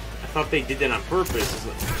 I thought they did that on purpose.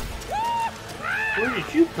 Where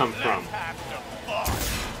did you come from?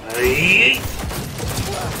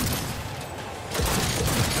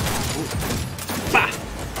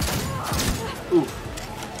 Ooh.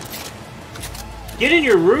 Get in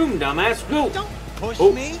your room, dumbass. Go. Don't push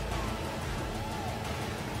me.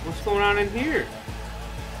 What's going on in here?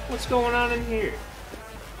 What's going on in here?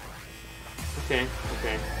 Okay.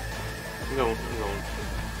 I'm going.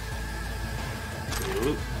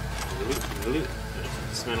 Loot.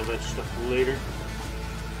 Dismantle that stuff later.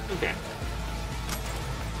 Okay.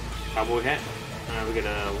 Cowboy hat. We got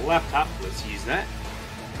a laptop. Let's use that.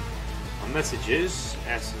 Messages.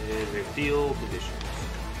 Acid reveal conditions.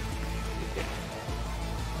 Okay.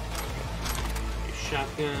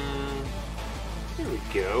 Shotgun. There we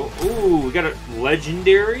go. Ooh, we got a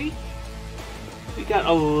legendary.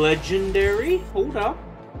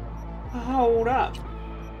 Hold up.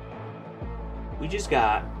 We just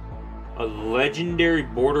got a legendary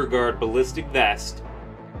border guard ballistic vest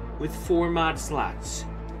with 4 mod slots.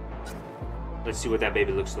 Let's see what that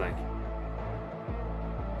baby looks like.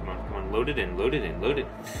 Come on, load it in.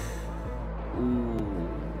 Ooh.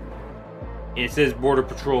 And it says Border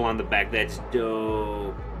Patrol on the back. That's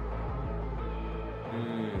dope.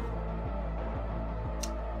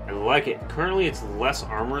 I like it. Currently, it's less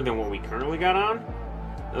armor than what we currently got on.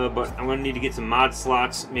 But I'm going to need to get some mod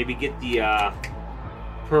slots. Maybe get the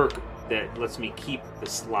perk that lets me keep the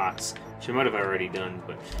slots. Which I might have already done.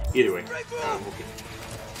 But either way. Okay.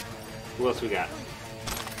 Who else we got?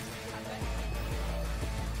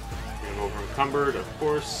 Over encumbered, of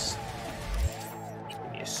course.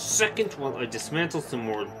 Give me a second while I dismantle some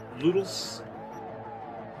more loodles.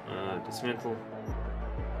 Dismantle.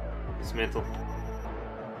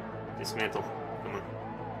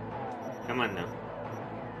 Come on now.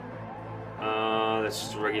 That's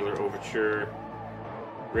just a regular overture.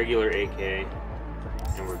 Regular AK.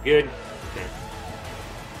 And we're good. Okay.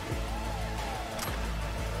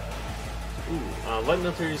 Ooh, light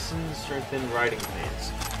military strengthen riding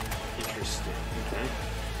commands. Interesting. Okay.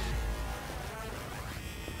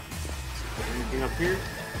 Is there anything up here?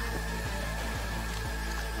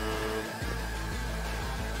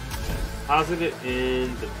 Deposit it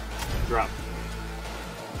in the drop.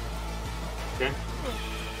 Okay.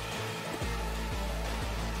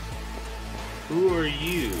 Who are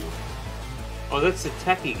you? Oh, that's the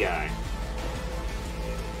techie guy.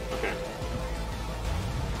 Okay.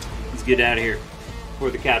 Let's get out of here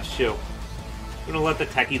before the cops show. We're gonna let the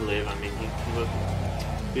techie live. I mean,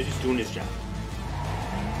 he's just doing his job.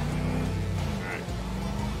 Alright.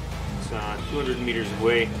 It's 200 meters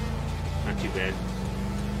away. Not too bad.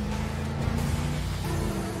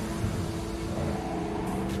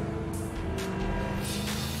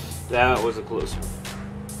 That was a close one.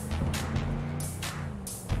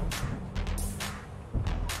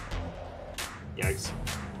 Yikes.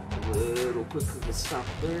 A little quick, let's stop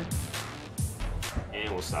there. And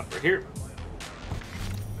we'll stop right here.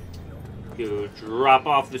 Go drop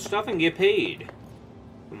off the stuff and get paid.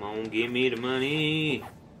 Come on, give me the money.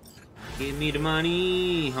 Give me the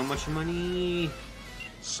money. How much money?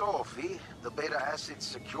 So, V, the beta asset's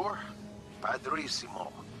secure?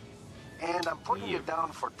 Padrissimo. And I'm putting you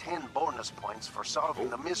down for 10 bonus points for solving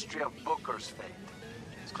the mystery of Booker's fate.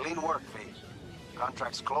 It's clean work, V.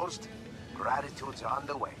 Contract's closed. Gratitude's on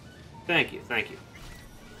the way. Thank you, thank you.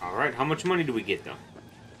 Alright, how much money do we get, though?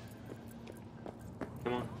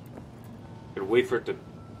 Come on. Gotta wait for it to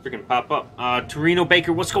freaking pop up. Torino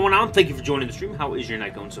Baker, what's going on? Thank you for joining the stream. How is your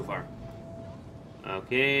night going so far?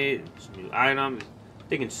 Okay, there's a new item. It's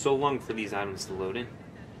taking so long for these items to load in.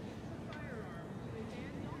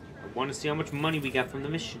 I want to see how much money we got from the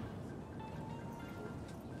mission.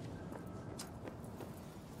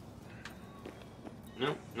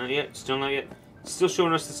 No, not yet. Still not yet. Still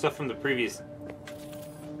showing us the stuff from the previous.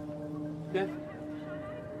 Okay.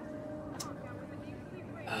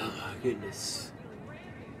 Oh my goodness.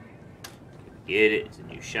 Get it. It's a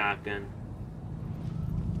new shotgun.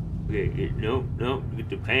 Nope. We get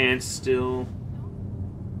the pants still.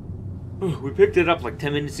 Oh, we picked it up like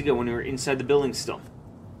 10 minutes ago when we were inside the building still.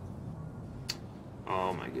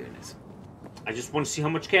 Oh my goodness. I just want to see how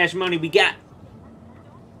much cash money we got.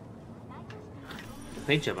 The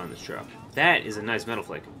paint job on this truck. That is a nice metal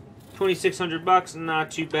flake. 2,600 bucks, not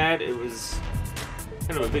too bad. It was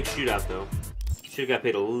kind of a big shootout though. Should have got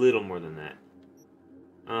paid a little more than that.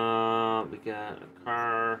 We got a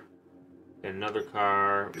car. Got another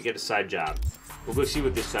car. We get a side job. We'll go see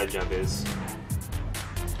what this side job is.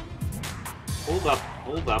 Hold up.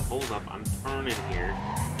 I'm turning here.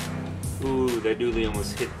 Ooh, that dually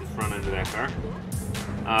almost hit the front end of that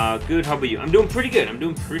car. Good, how about you? I'm doing pretty good. A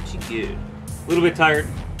little bit tired.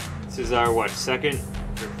 This is our, what, second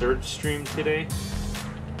or third stream today?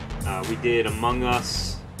 We did Among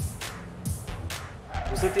Us.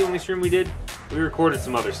 Was that the only stream we did? We recorded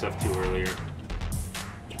some other stuff too earlier.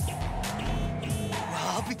 Well,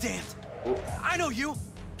 I'll be damned. Oh. I know you.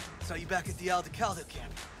 Saw you back at the Aldecaldo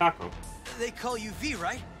camp. Taco. They call you V,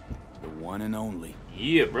 right? The one and only.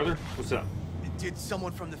 Yeah, brother. What's up? Did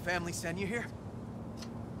someone from the family send you here?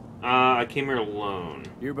 I came here alone.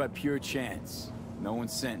 Here by pure chance. No one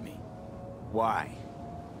sent me. Why?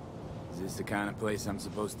 Is this the kind of place I'm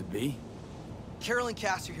supposed to be? Carol and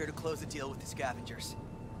Cass are here to close the deal with the scavengers.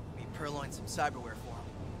 We purloined some cyberware for them.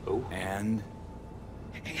 Oh. And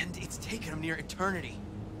it's taken them near eternity.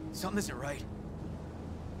 Something isn't right.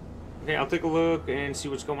 Okay, I'll take a look and see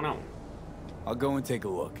what's going on. I'll go and take a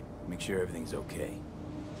look. Make sure everything's okay.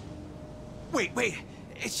 Wait.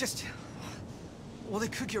 It's just... Well, they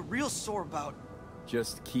could get real sore about...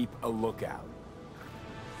 Just keep a lookout.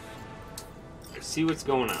 See what's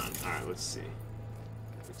going on. Alright, let's see.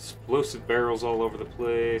 Explosive barrels all over the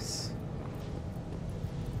place.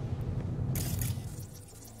 Let's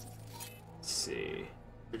see.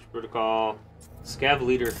 Bridge protocol. Scav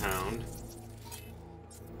leader hound.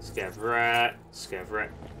 Scav rat.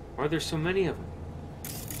 Why are there so many of them?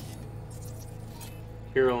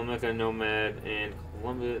 Carol, Mecca, Nomad, and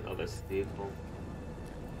Columbus. Oh, that's the vehicle.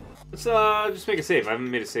 Let's just make a save. I haven't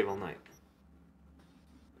made a save all night.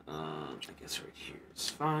 I guess right here is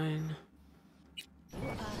fine. You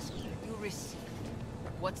asked, you received.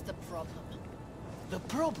 What's the problem? The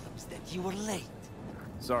problem's that you were late.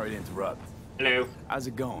 Sorry to interrupt. Hello. How's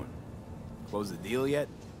it going? Close the deal yet?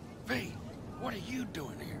 V, what are you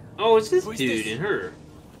doing here? Oh, it's this dude and her.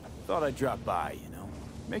 Thought I'd drop by, you know.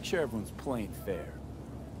 Make sure everyone's playing fair.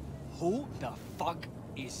 Who the fuck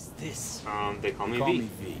is this? They call me Call V. me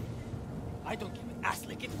V. I don't give an ass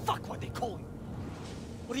lick. Fuck what they call you.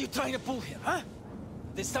 What are you trying to pull here, huh?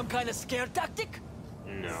 This some kind of scare tactic?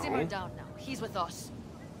 No. Simmer down now. He's with us.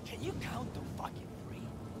 Can you count to fucking 3?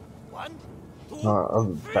 1, 2,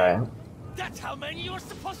 Oh, 3. bad. That's how many you're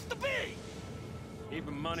supposed to be.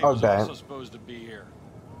 Even money Oh, was bad. also supposed to be here.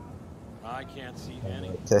 I can't see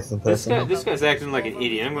any. This guy's acting like an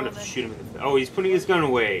idiot. I'm gonna shoot him in the. Oh, he's putting his gun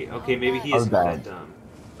away. Okay, maybe he isn't that dumb.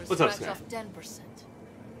 What's up, Scott? 10%.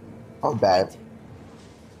 Oh, bad.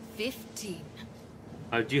 15.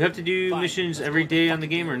 Do you have to do missions every day on the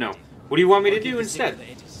game or no? What do you want me to do instead?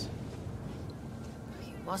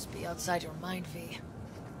 You must be outside your mind, V.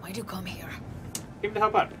 Why'd you come here? Came to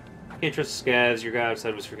help out. Can't trust the scavs. Your guy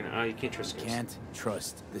outside was freaking. Oh, you can't trust scavs. Can't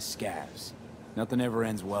trust the scavs. Nothing ever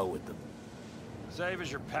ends well with them. Save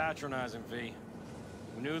as you're patronizing, V.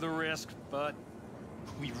 We knew the risk, but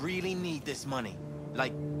we really need this money.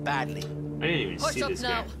 Like, badly. I didn't even see this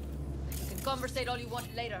guy. You can conversate all you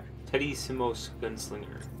want later. Teddy Simos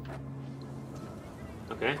Gunslinger.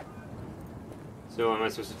 Okay. So am I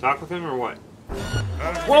supposed to talk with him or what?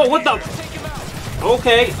 Whoa, what the?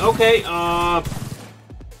 Okay, okay,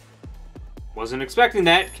 wasn't expecting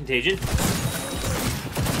that. Contagion.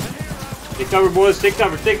 Take cover, boys. Take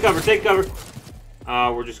cover, take cover, take cover.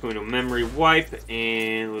 We're just going to memory wipe,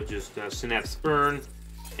 and we'll just synapse burn,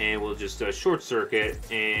 and we'll just short circuit,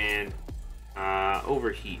 and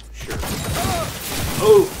overheat. Sure.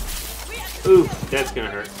 Oh! Ooh, that's gonna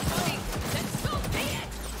hurt.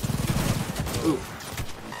 Ooh.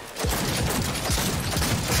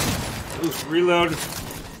 Ooh, reload.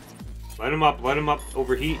 Light him up,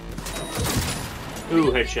 overheat.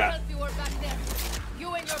 Ooh, headshot.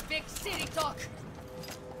 You and your big city talk.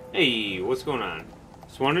 Hey, what's going on?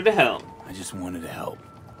 Just wanted to help. I just wanted to help.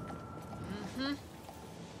 Mm-hmm.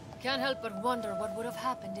 Can't help but wonder what would have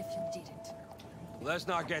happened if you didn't. let's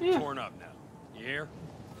not get torn up now. You hear?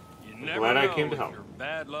 You never Glad know I came to if help. your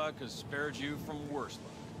bad luck has spared you from worse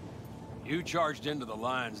luck. You charged into the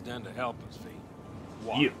lion's den to help us, V.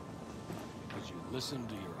 Why? You. Because you listened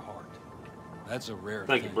to your heart. That's a rare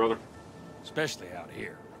Thank thing. you, brother. Especially out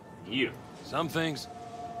here. You. Some things,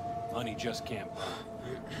 money just can't buy.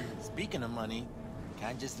 Speaking of money,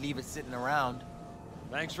 can't just leave it sitting around.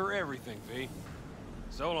 Thanks for everything, V.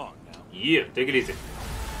 So long now. Yeah, take it easy.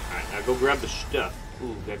 Alright, now go grab the stuff.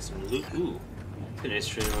 Ooh, got some loot. Ooh. Nice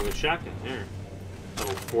training with a shotgun there.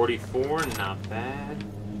 Level 44, not bad.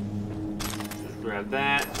 Just grab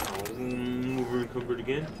that. Over encumbered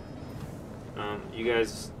again. You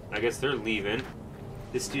guys, I guess they're leaving.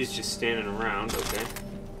 This dude's just standing around, okay.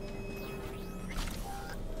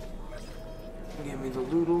 Give me the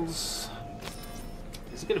lootles.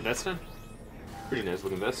 Does he get a vest on? Pretty nice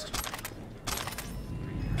looking vest.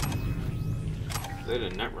 Is that a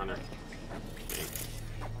net runner? Okay.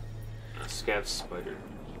 A scav spider.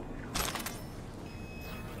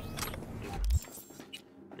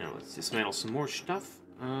 Now let's dismantle some more stuff.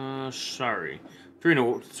 Sorry.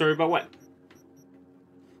 Trina, sorry about what?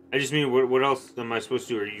 I just mean, what else am I supposed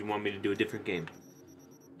to do, or do you want me to do a different game?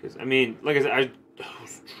 Because, I mean, like I said, I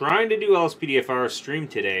was trying to do LSPDFR stream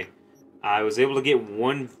today. I was able to get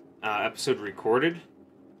one episode recorded,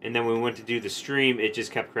 and then when we went to do the stream, it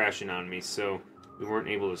just kept crashing on me, so we weren't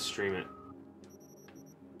able to stream it.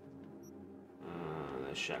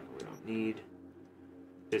 That shotgun we don't need.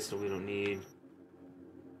 Pistol we don't need.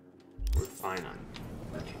 We're fine on.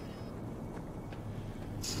 Okay.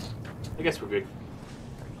 I guess we're good.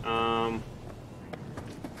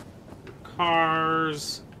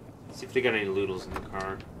 Cars. Let's see if they got any lootles in the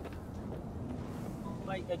car.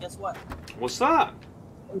 Mike, guess what? What's up?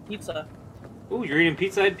 Pizza. Ooh, you're eating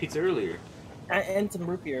pizza? I had pizza earlier. And some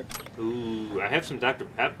root beer. Ooh, I have some Dr.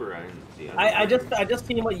 Pepper. I just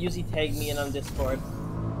seen what Yuzi tagged me in on Discord.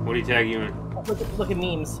 What do you tag you in? Look at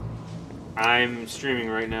memes. I'm streaming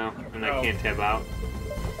right now, and I can't tab out.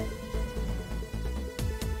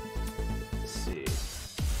 Let's see.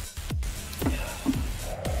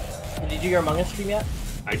 Did you do your Among Us stream yet?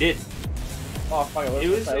 I did. Oh fuck it!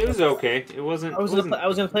 It was okay. It wasn't. I was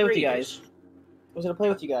gonna play with you great. guys. I was gonna play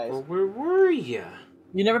with you guys. Well, where were you?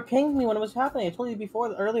 You never pinged me when it was happening. I told you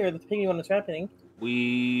earlier to ping me when it's happening.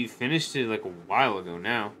 We finished it like a while ago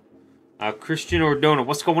now. Christian Ordona,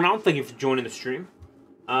 what's going on? Thank you for joining the stream.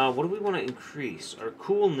 What do we want to increase? Our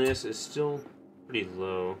coolness is still pretty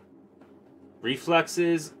low.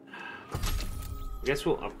 Reflexes. I guess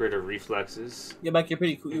we'll upgrade our reflexes. Yeah, Mike, you're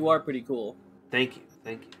pretty cool. You are pretty cool. Thank you.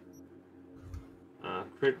 Thank you.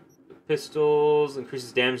 Crit pistols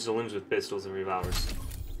increases damage to limbs with pistols and revolvers.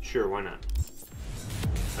 Sure, why not?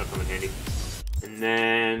 That'll come in handy. And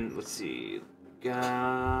then let's see.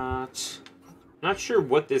 Got. Not sure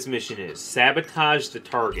what this mission is. Sabotage the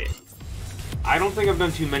target. I don't think I've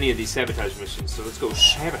done too many of these sabotage missions, so let's go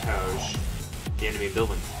sabotage the enemy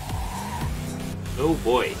building. Oh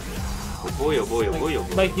boy. Oh boy, oh boy, oh boy, oh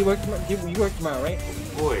boy. Mike, you work tomorrow, right?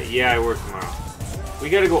 Oh boy, yeah, I work tomorrow. We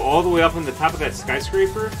gotta go all the way up on the top of that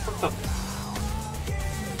skyscraper? What the?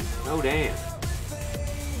 Oh damn.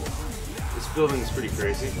 This building is pretty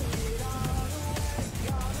crazy.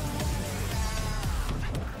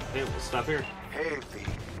 Okay, we'll stop here. Hey, V.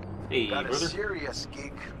 Hey, Got brother. a serious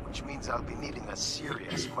gig, which means I'll be needing a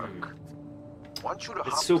serious merc. Want you to It's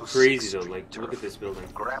hop so to crazy 6th though, Street like, look Turf at this building.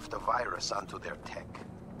 and graft a virus onto their tech.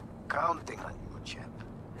 Counting on you, champ.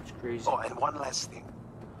 It's crazy. Oh, and one last thing.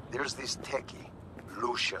 There's this techie,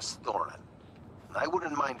 Lucius Thorin. I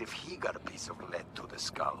wouldn't mind if he got a piece of lead to the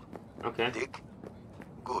skull. Okay. Dick?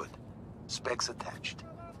 Good. Specs attached.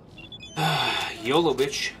 YOLO,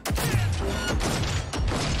 bitch.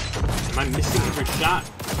 Am I missing every shot?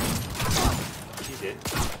 She's dead.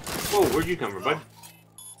 Whoa, where'd you come from, bud?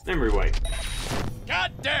 Memory wipe.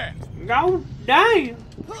 God damn! Go damn!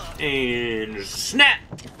 And snap!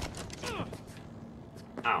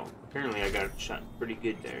 Ow. Apparently I got shot pretty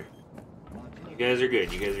good there. You guys are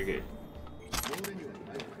good, you guys are good.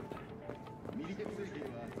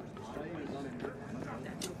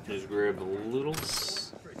 Just grab a little and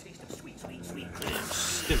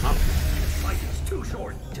stim up.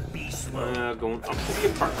 Going up to the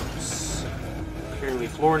apartments. Apparently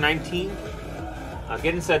floor 19.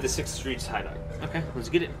 Get inside the 6th Street's hideout. Okay, let's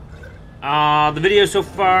get it. The video so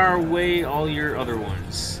far weigh all your other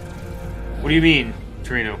ones. What do you mean,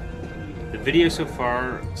 Torino? The video so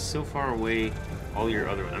far away all your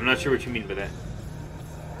other ones. I'm not sure what you mean by that.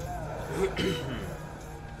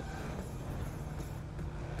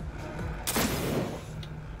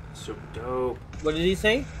 So dope. What did he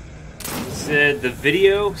say? He said the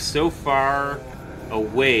video so far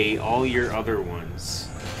away all your other ones.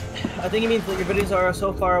 I think he means that your videos are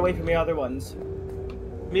so far away from your other ones.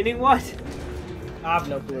 Meaning what? I have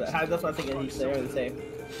no clue. That's what I think he's saying.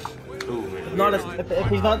 Ooh, man. If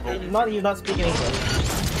he's not speaking English.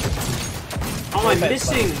 Oh, I'm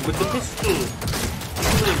missing with the pistol.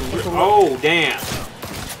 Oh, damn.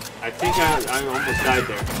 I think I almost died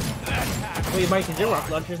there. Wait, Mike, is there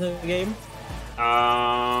rocket launchers in the game?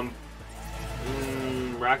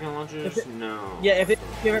 Rocket launchers? No. Yeah, if you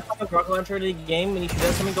ever come with rocket launcher in the game, when you shoot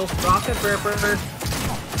at something, goes rocket burper.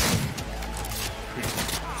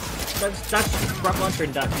 That's rocket launcher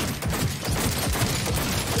in Dutch.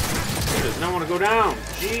 He does not want to go down.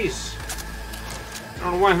 Jeez. I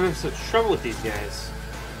don't know why I'm having such trouble with these guys.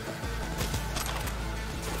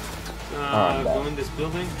 Go in this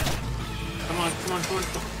building. Come on.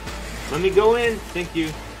 Let me go in. Thank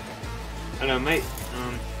you. Hello, mate.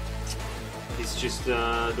 He's just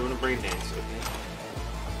doing a brain dance. Okay.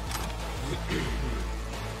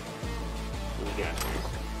 What we got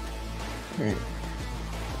here?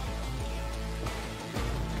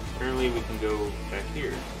 Apparently we can go back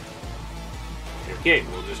here. Okay,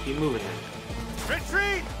 we'll just keep moving then.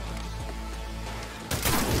 Retreat!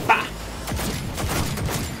 Bah!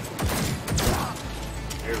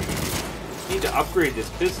 There we go. Need to upgrade this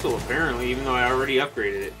pistol apparently, even though I already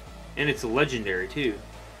upgraded it. And it's a legendary too.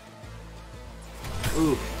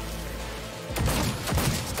 Ooh.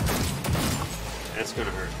 That's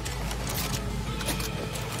gonna hurt.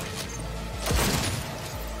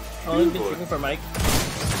 How long have you been shooting for, Mike?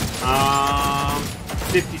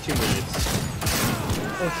 52 minutes.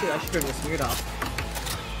 Oh shit, I should turn this weird off.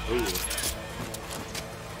 Ooh.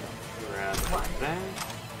 Grab that.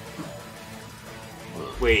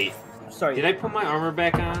 Wait. Sorry. Did I put my armor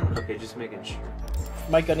back on? Okay, just making sure.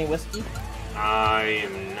 Mike, got any whiskey? I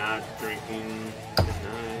am not drinking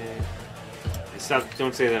tonight. Stop!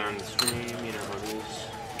 Don't say that on the stream. You know how it is.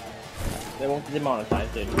 They won't be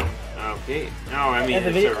demonetized, dude. Okay. No, I mean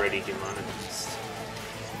it's already demonetized.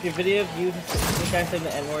 If your video of you this guy saying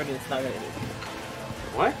the N-word, it's not gonna do.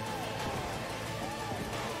 What?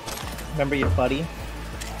 Remember your buddy?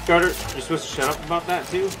 Carter, you're supposed to shut up about that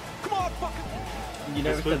too? Come on, fucker! You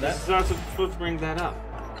never said that? This is not supposed to bring that up.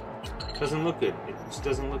 Doesn't look good. It just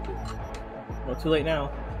doesn't look good. Well, too late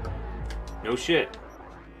now. No shit.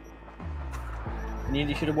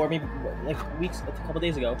 You should have warned me like a couple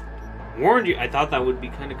days ago. Warned you? I thought that would be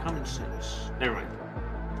kind of common sense. Never mind.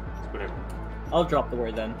 Whatever. I'll drop the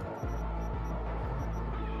word then.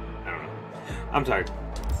 I don't know. I'm tired.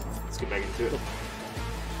 Let's get back into it.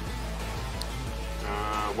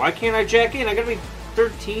 Why can't I jack in? I gotta be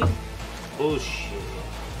 13? Bullshit.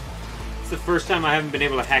 It's the first time I haven't been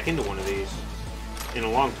able to hack into one of these. In a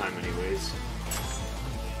long time, anyways.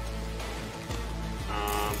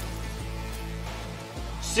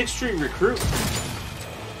 6th Street recruit.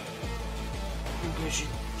 Okay, she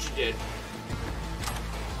did.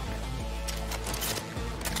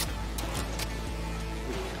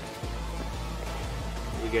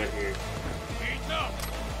 we got here?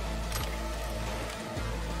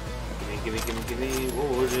 Give me.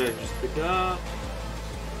 Whoa, what did I just pick up?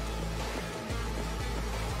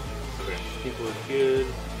 Okay, I think we're good.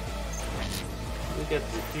 What we got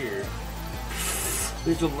through here?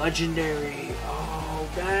 There's a legendary. Oh,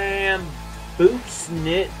 damn. Boots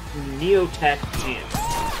knit Neotech pants.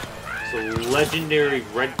 So legendary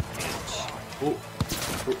red pants. Ooh.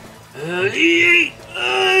 That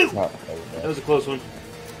was a close one.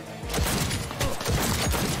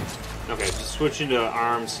 Okay, just switch into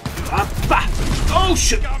arms. Oh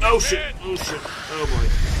shit! Oh shit! Oh shit! Oh boy!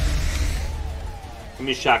 Give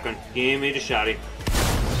me a shotgun. Give me the shotty.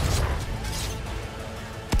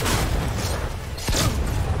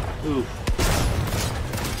 Oof.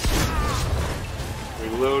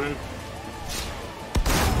 Reloading.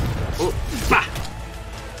 Oh, bah!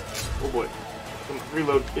 Oh boy. Come on,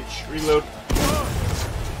 reload, bitch. Reload.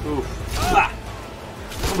 Oof. Bah!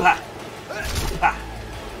 Bah! Bah!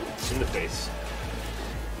 In the face.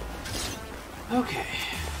 Okay.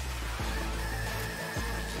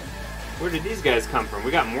 Where did these guys come from?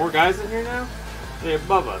 We got more guys in here now? They're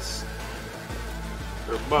above us.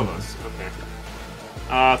 They're above us. Okay.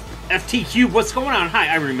 FT Cube, what's going on? Hi,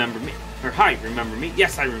 I remember me. Or hi, remember me?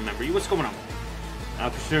 Yes, I remember you. What's going on?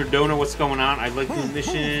 Commissioner Dona, what's going on? I like the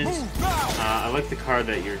missions. I like the car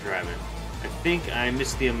that you're driving. I think I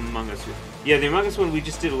missed the Among Us one. Yeah, the Among Us one we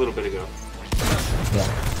just did a little bit ago. Yeah.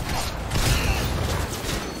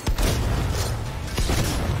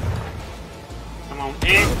 Come on,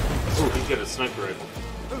 and oh, he's got a sniper rifle.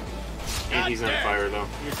 And he's on fire though.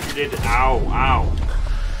 You did. Ow, ow.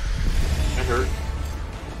 That hurt.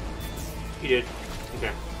 He did.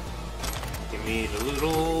 Okay. Give me the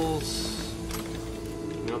lootles.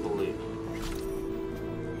 Give me all the loot.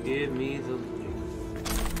 Give me the loot.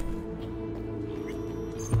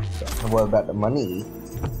 What about the money?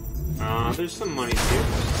 There's some money too.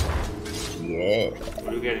 Yeah.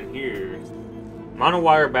 What do we got in here?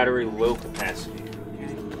 Monowire battery, low capacity.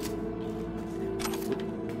 Okay.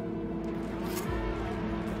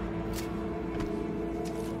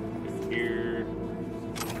 Here.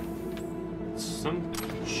 Some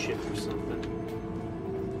shit or something.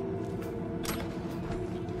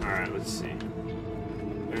 Alright, let's see.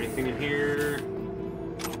 Anything in here?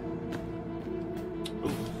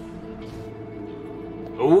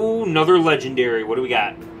 Oh, another legendary. What do we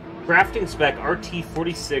got? Crafting spec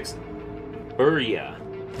RT46 Buria.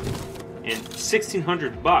 And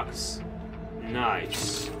 1,600 bucks.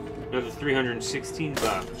 Nice. Another 316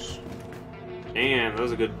 bucks. Damn, that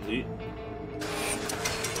was a good loot.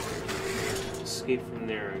 Escape from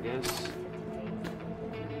there, I guess.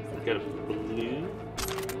 Got a blue.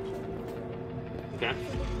 Okay.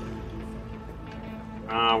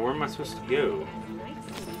 Where am I supposed to go?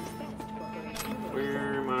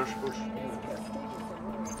 Where am I supposed to go?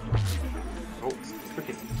 Oh,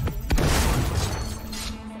 frickin'.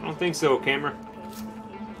 I don't think so, camera.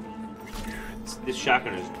 This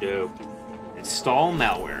shotgun is dope. Install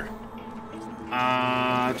malware.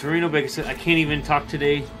 Torino Baker said, I can't even talk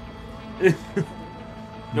today.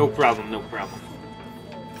 No problem, no problem.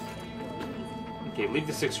 Okay, leave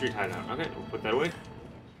the 6th Street hideout. Okay, we'll put that away.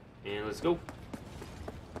 And let's go.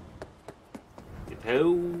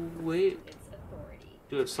 Oh, wait.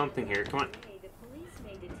 Do have something here. Come on.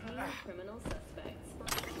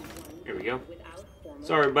 Here we go.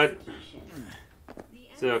 Sorry, bud.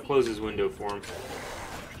 Let's close his window for him.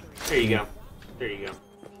 There you go. There you go.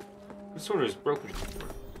 This one was broken before.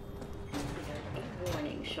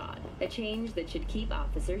 Warning shot. A change that should keep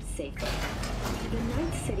officers safer. The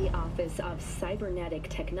Night City Office of Cybernetic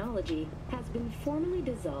Technology has been formally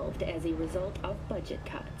dissolved as a result of budget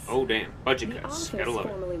cuts. Oh damn, budget cuts. The Gotta office love it.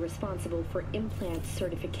 formerly responsible for implant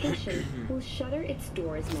certification will shutter its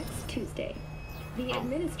doors next Tuesday. The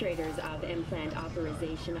administrators of implant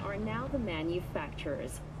authorization are now the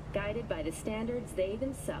manufacturers, guided by the standards they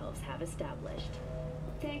themselves have established.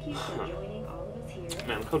 Thank you for joining all of us here.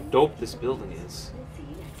 Man, look how dope this building is. We'll see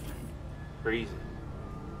you next time. Crazy.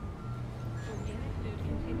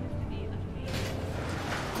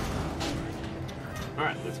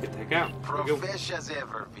 Alright, let's get the heck out. Profesh as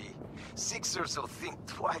ever, V. Sixers will think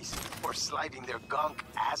twice before sliding their gunk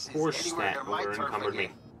asses anywhere near my turf again.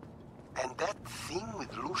 And that thing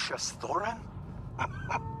with Lucius Thoran?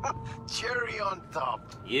 Cherry on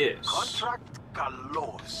top. Yes. Contract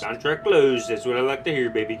closed. Contract closed. That's what I like to hear,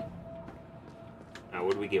 baby. Now,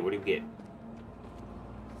 what do we get? What do we get?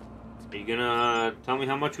 Are you gonna tell me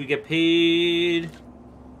how much we get paid?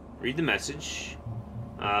 Read the message.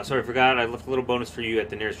 Sorry, I forgot. I left a little bonus for you at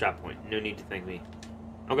the nearest drop point. No need to thank me.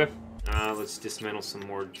 Okay. Let's dismantle some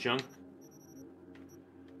more junk.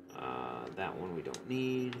 That one we don't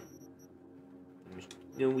need.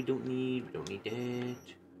 No, we don't need. We don't need that.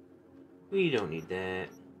 We don't need that.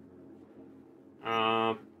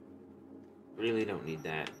 Really don't need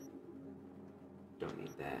that. Don't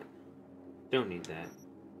need that. Don't need that.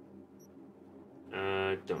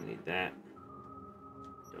 Don't need that.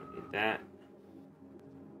 Don't need that.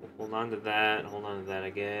 We'll hold on to that. Hold on to that, I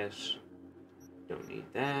guess. Don't need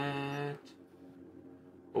that.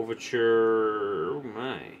 Overture. Oh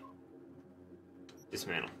my.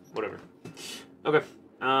 Dismantle. Whatever. Okay.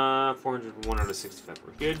 401 out of 65.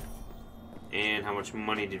 We're good. And how much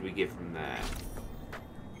money did we get from that?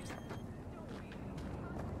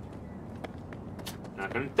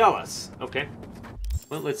 Not gonna tell us. Okay.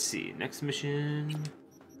 Well, let's see. Next mission.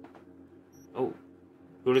 Oh.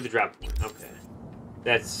 Go to the drop point. Okay.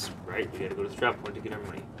 That's right. We gotta go to the drop point to get our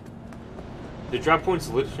money. The drop point's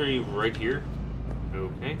literally right here.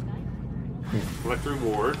 Okay. Collect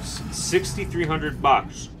rewards. 6,300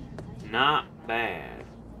 bucks. Not bad.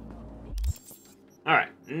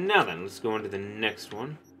 Alright. Now then, let's go on to the next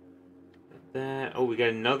one. That. Oh, we got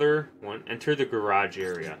another one. Enter the garage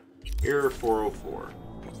area. Error 404.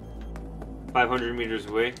 500 meters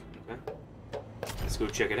away. Okay. Let's go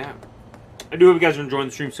check it out. I do hope you guys are enjoying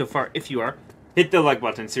the stream so far. If you are, hit the like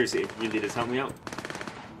button. Seriously, it really does help me out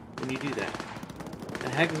when you do that. What the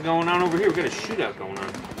heck is going on over here? We got a shootout going on.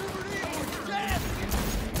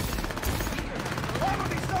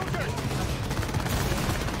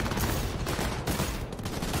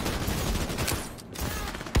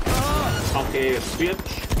 Okay,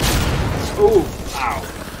 bitch. Oh, ow.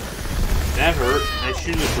 That hurt. I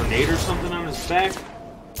shoot a grenade or something on his back.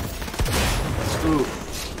 Oof.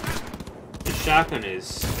 The shotgun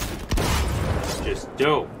is just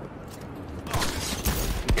dope.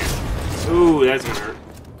 Ooh, that's gonna hurt.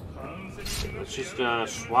 Let's just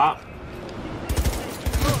swap.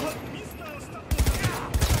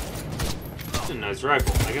 It's a nice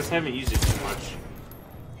rifle. I guess I haven't used it too much.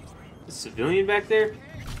 The civilian back there?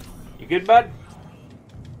 You good, bud?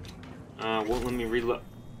 Won't let me reload.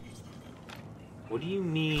 What do you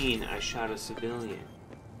mean I shot a civilian?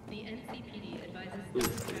 Ooh, look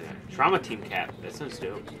at that. Trauma team cap. That sounds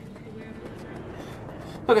dope.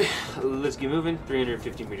 Okay, let's get moving.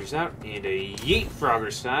 350 meters out. And a yeet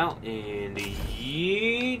Frogger style. And a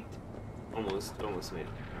yeet. Almost made it.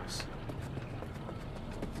 Nice.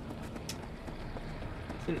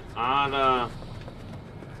 It's an odd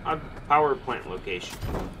power plant location.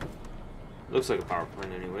 Looks like a power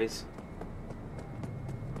plant anyways.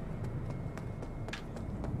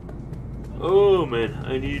 Oh man,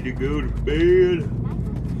 I need to go to bed.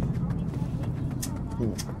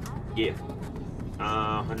 Yeah.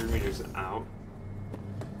 100 meters out.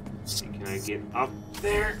 Can I get up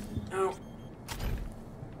there? No.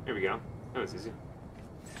 There we go. That was easy.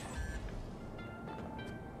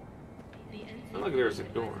 Oh, look, there's a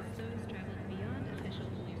door.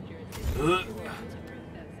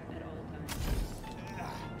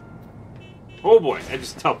 Oh boy, I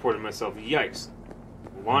just teleported myself. Yikes.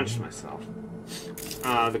 Launched myself.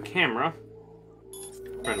 The camera.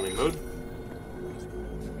 Friendly mode.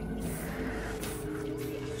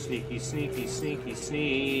 Sneaky, sneaky, sneaky,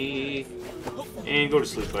 sneak. And go to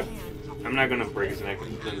sleep, bud. I'm not gonna break his neck.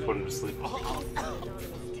 I'm gonna put him to sleep.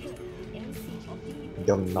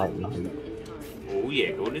 Go night night. Oh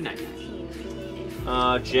yeah, go to night.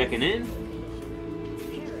 Checking in.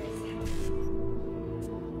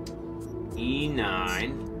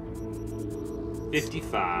 E9.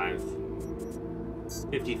 55.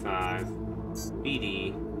 55.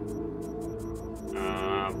 BD.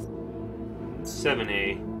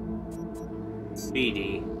 7A.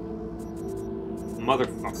 BD.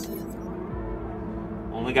 Motherfucker.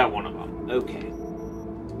 Only got one of them. Okay.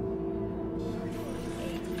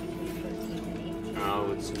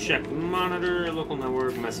 Let's check monitor, local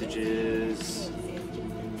network, messages.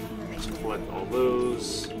 Let's collect all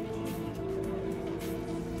those.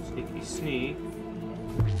 Sneaky sneak.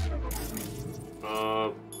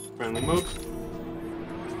 Friendly mode.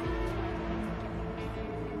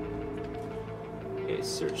 Okay,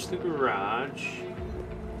 search the garage.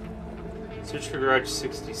 Search for garage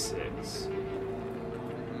 66.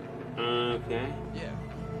 Okay. Yeah.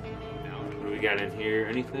 What do we got in here?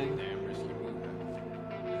 Anything?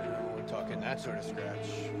 We're talking that sort of scratch.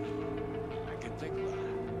 I can think about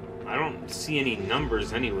it. I don't see any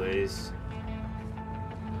numbers anyways.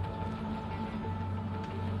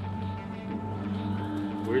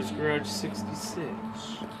 Where's garage 66?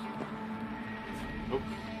 Oh,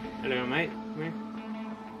 hello mate, come here.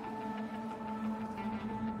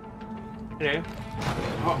 Hello.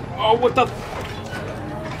 Oh, what the?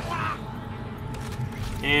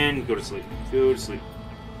 And go to sleep. Go to sleep.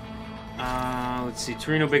 Let's see.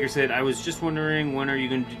 Torino Baker said, I was just wondering, when are you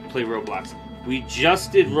going to play Roblox? We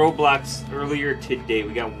just did Roblox earlier today.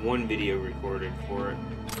 We got one video recorded for it.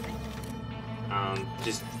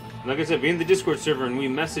 Just, like I said, we in the Discord server and we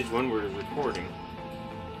message when we're recording.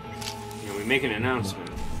 You know, we make an announcement.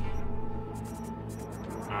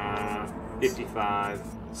 55,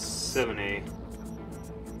 7A.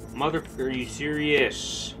 Mother, are you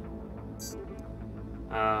serious?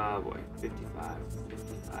 Boy, 55.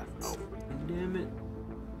 Oh, damn it.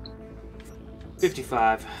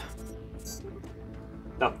 55.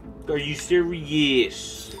 Oh, are you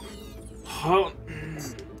serious? Oh.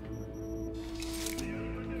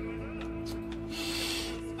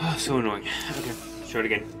 Oh, so annoying. Okay, try it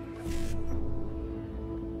again.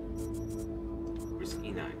 Where's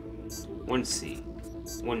E9? 1C.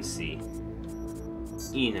 1C.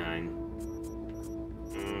 E9.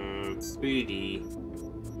 BD.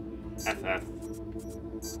 FF.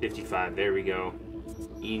 55. There we go.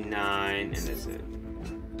 E9, and that's it.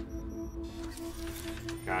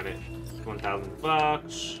 Got it.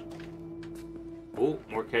 $1,000. Oh,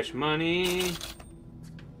 more cash money.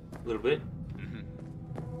 A little bit.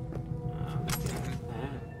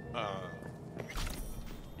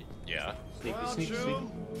 Yeah. Sneaky.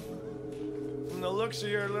 From the looks of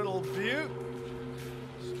your little butte,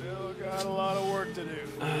 still got a lot of work to do.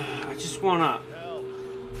 I just wanna.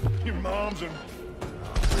 Your mom's a...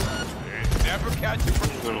 Never catch you.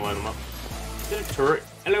 I'm gonna light him up. Is it a turret?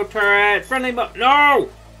 Hello, turret. Friendly but no.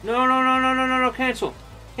 No. Cancel.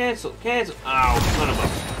 Oh, son of a.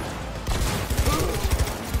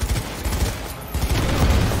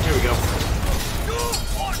 There we go.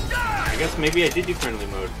 I guess maybe I did do friendly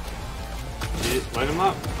mode. Light him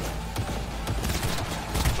up.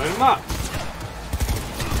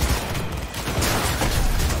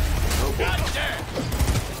 Okay.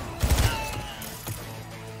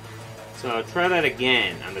 So try that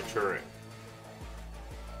again on the turret.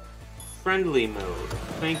 Friendly mode.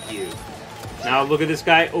 Thank you. Now look at this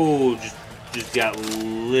guy. Oh, just got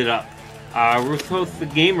lit up. Ruthos the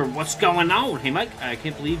Gamer, what's going on? Hey Mike, I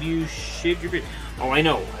can't believe you shaved your beard. Oh, I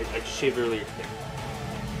know. I just shaved earlier today.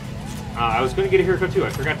 I was going to get a haircut too. I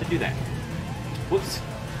forgot to do that. Whoops.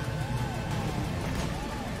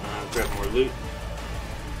 Grab more loot.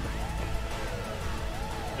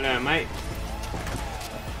 Hello, mate.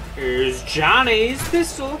 Here's Johnny's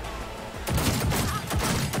pistol.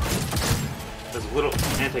 That's a little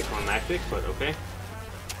anticlimactic, but okay.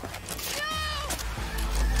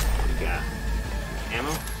 What do we got?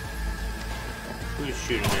 Ammo? Who's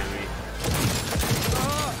shooting at me?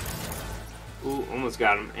 Ooh, almost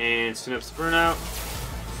got him. And Synapse Burnout.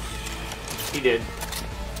 He did.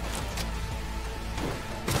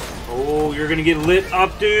 Oh, you're gonna get lit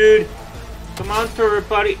up, dude. Come on, turret,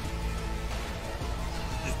 buddy.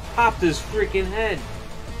 Just pop this freaking head.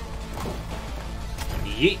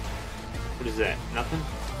 Yeet. What is that? Nothing?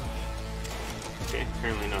 Okay,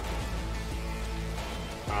 apparently nothing.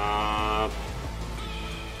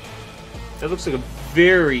 That looks like a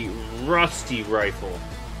very rusty rifle.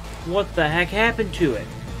 What the heck happened to it?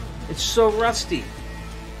 It's so rusty.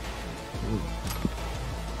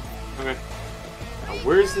 Okay. Now,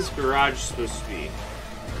 where's this garage supposed to be?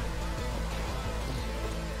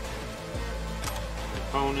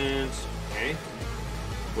 Components. Okay.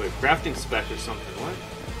 Wait, crafting spec or something. What?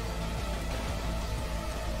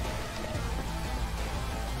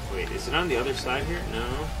 Wait, is it on the other side here? No.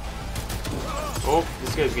 Oh,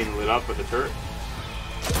 this guy's getting lit up with a turret.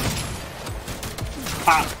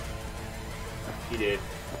 Pop! He did.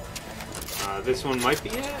 This one might be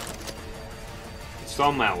it.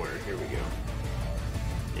 Install malware. Here we go.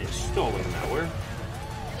 Installing malware.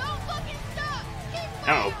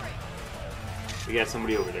 Oh. We got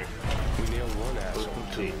somebody over there. We nail one asshole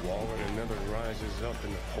to the wall and another rises up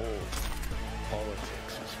in the cold.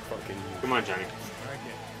 Politics is fucking you. Come on, Johnny.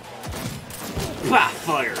 Bah!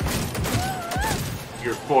 Fire!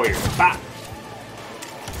 You're fired. Bah!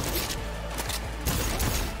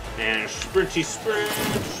 And sprinty sprint.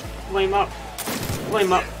 Flame up.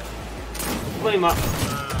 Flame up. Flame up.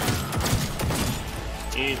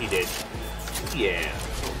 And he did. Yeah.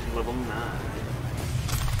 Level 9.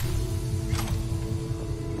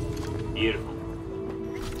 Beautiful.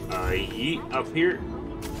 Yeet up here.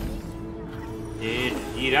 And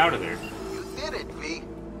yeet out of there. You did it, V.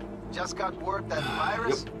 Just got word that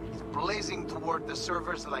virus is blazing toward the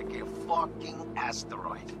servers like a fucking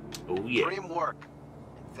asteroid. Oh yeah. Dream work.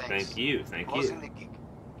 Thanks. Thank you, thank Closing you. the gig.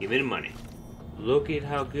 Give me the money. Look at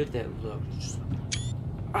how good that looks.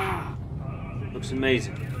 Ah, looks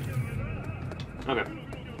amazing. Okay.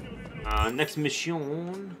 Next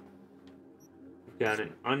mission. We've got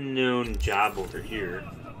an unknown job over here.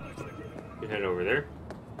 We head over there.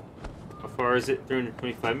 How far is it?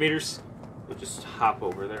 325 meters. We'll just hop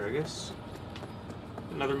over there, I guess.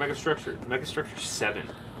 Another megastructure. Megastructure 7.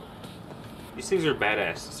 These things are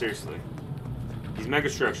badass, seriously. These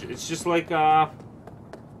megastructures. It's just like,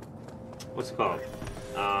 what's it called?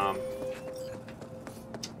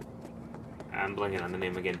 I'm blanking on the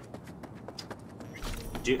name again.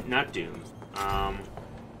 Not Doom.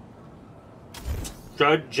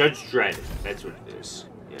 Judge Dredd. That's what it is.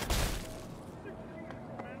 Yeah.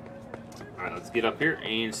 Alright, let's get up here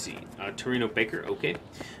and see. Torino Baker, okay.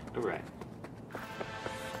 Alright.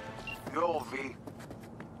 Yo, V.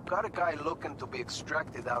 Got a guy looking to be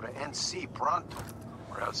extracted out of NC pronto,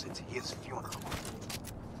 or else it's his funeral.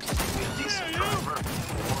 Be a decent driver,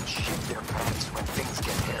 won't shit their pants when things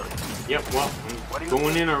get hairy. Yep, well, I'm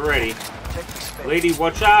going in already. Lady,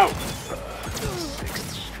 watch out!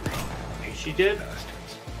 Is she dead?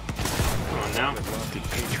 Come on now.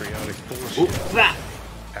 Oop, that!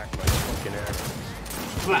 Act like fucking animals.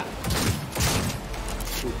 Flat.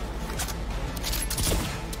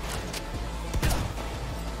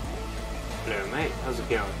 Hello, mate. How's it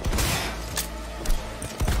going?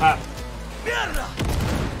 Pop.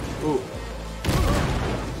 Ooh.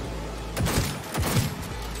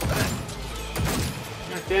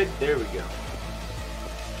 Not dead. There we go.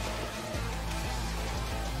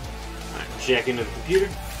 Alright, check into the computer.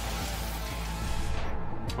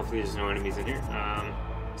 Hopefully there's no enemies in here.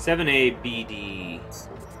 7A BD.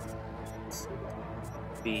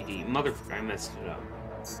 BD. Motherfucker, I messed it up.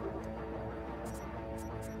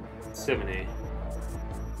 7A.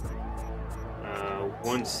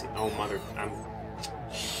 1C. Oh, mother. I'm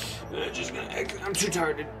just gonna exit. I'm too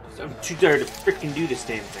tired to freaking do this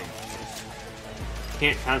damn thing.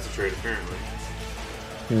 Can't concentrate, apparently.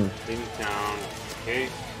 Things down. Okay.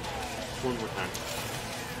 One more time.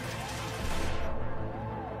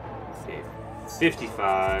 Okay.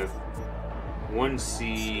 55.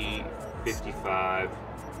 1C. 55.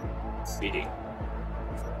 BD.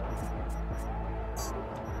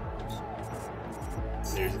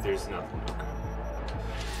 There's nothing. Okay.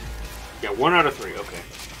 Yeah, 1 out of 3. Okay.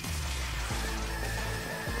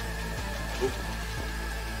 Oop.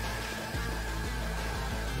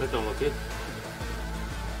 That don't look good.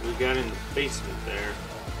 We got in the basement there.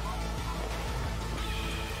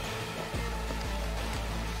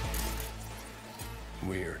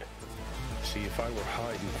 Weird. See, if I were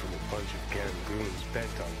hiding from a bunch of gangoons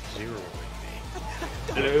bent on zeroing me,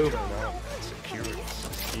 hello. turn out that security.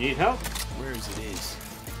 You need help? Where as it is,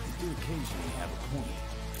 you do occasionally have a point.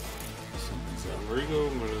 Something's up. Marigo,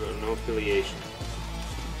 no affiliation.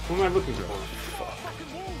 Who am I looking for? Fuck.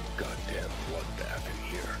 Goddamn bloodbath in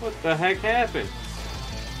here. What the heck happened?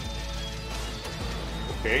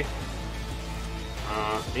 Okay.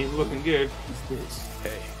 Ain't looking good. What's this?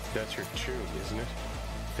 Hey, that's your tune, isn't it?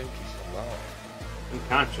 Think he's alive.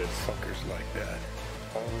 Unconscious. Fuckers like that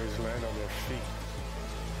always land on their feet.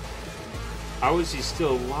 How is he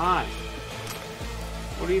still alive?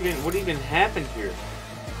 What even happened here?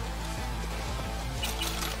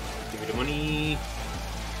 Give me the money.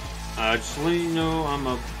 Just to let you know, I'm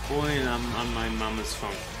a boy and I'm on my mama's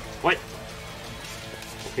phone. What?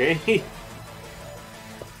 Okay.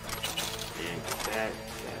 And that.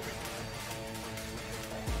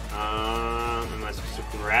 Am I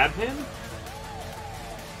supposed to grab him?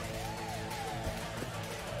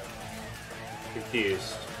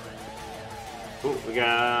 Confused. Oh, we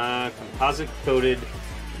got composite coated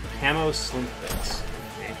camo slim fits.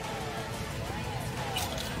 Okay.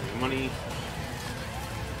 Money.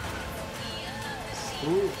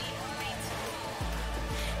 Ooh.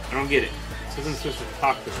 I don't get it. This isn't supposed to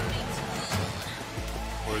talk to them.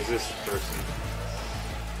 Or is this person?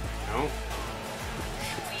 No.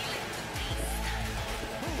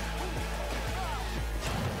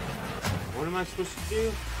 What am I supposed to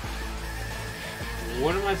do?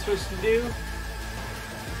 What am I supposed to do?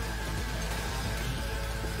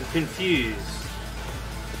 I'm confused.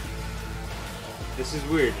 This is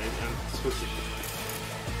weird. I'm supposed to...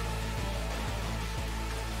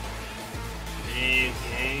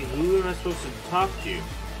 Okay, who am I supposed to talk to?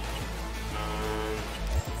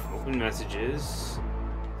 Open messages.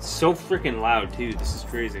 It's so freaking loud too. This is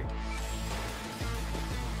crazy.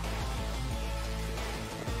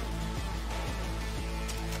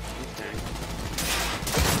 Okay.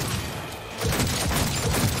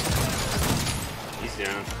 He's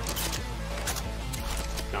down.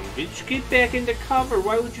 Dumb bitch, get back into cover.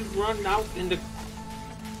 Why would you run out into...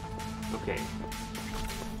 Okay.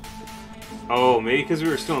 Oh, maybe because we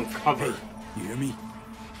were still in cover. Hey, you hear me?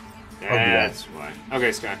 That's why.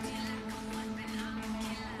 Okay, Sky.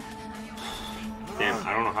 Damn,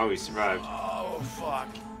 I don't know how he survived. Oh, fuck.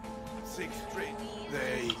 6th Street.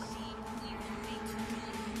 They...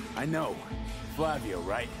 I know. Flavio,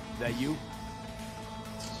 right? That you?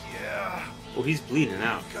 Yeah. Oh, he's bleeding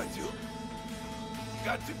out.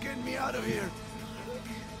 Got to get me out of here.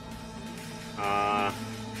 Well,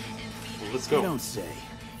 let's go. You don't say.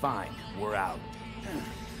 Fine, we're out.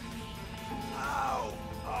 Ow.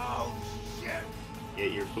 Oh, shit. Yeah,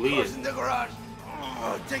 you're Close bleeding. in the garage.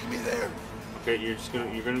 Oh, take me there. Okay, you're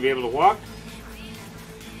gonna be able to walk?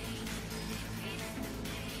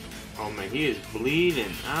 Oh man, he is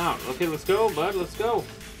bleeding out. Okay, let's go, bud, let's go.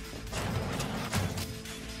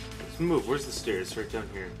 Let's move. Where's the stairs? Right down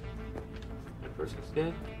here. That person's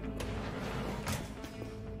dead.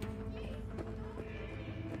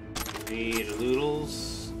 Need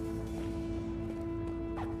noodles.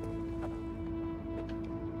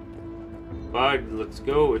 Bud, let's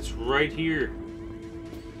go. It's right here.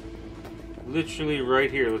 Literally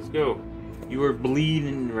right here. Let's go. You are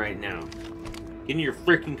bleeding right now. Get in your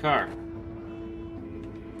freaking car.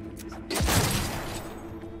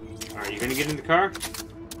 Alright, you gonna get in the car?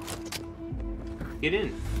 Get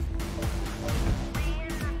in.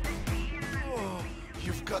 Oh,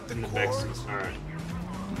 you've got the In the back cord. seat. Alright.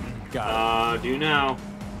 Got it. Do now.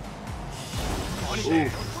 Ooh.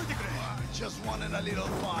 Just wanted a little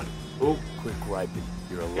fun. Oh. Quit griping.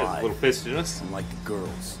 You're Got alive. a little pissed at us. Unlike the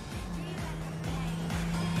girls.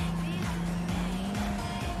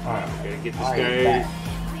 Alright, we gotta get this guy.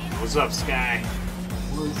 What's up, Sky?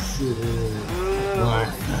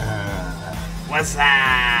 What's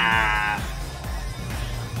up?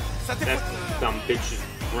 That dumb bitch just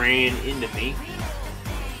ran into me.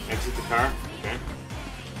 Exit the car. Okay.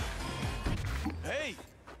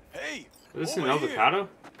 Hey! Is this an avocado?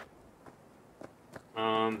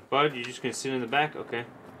 Bud, you're just gonna sit in the back? Okay.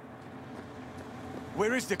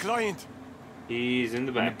 Where is the client? He's in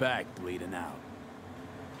the back. In the back, bleeding out.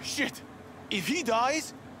 Shit! If he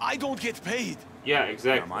dies, I don't get paid. Yeah,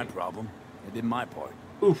 exactly. Not my problem. I did my part.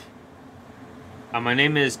 Oof. My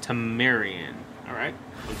name is Tamarian. Alright,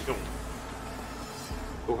 let's go.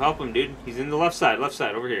 Go help him, dude. He's in the left side,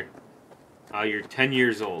 over here. You're 10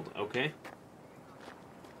 years old, okay?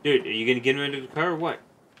 Dude, are you gonna get him into the car or what?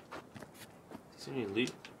 Is there any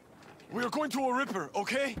loot? We're going to a Ripper,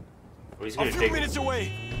 okay? Oh, he's gonna a few take minutes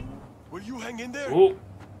away. Will you hang in there? Oh.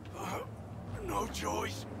 No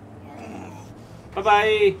choice.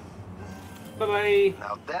 Bye-bye. Bye-bye.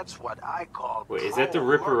 Now that's what I call. Wait, is that the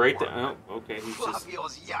Ripper right there? Oh, okay. He's just...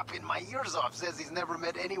 Flavio's yapping my ears off. Says he's never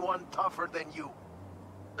met anyone tougher than you.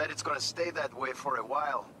 Bet it's gonna stay that way for a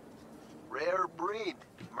while. Rare breed,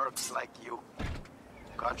 mercs like you.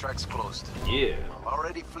 Contract's closed. Yeah. I've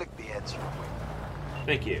already flicked the heads your way.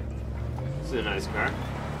 Thank you. This is a nice car.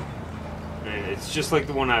 And it's just like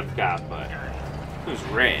the one I've got, but it was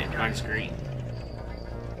red. Mine's green.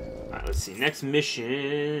 Alright, let's see. Next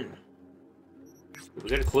mission. We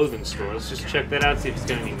got a clothing store. Let's just check that out, see if it's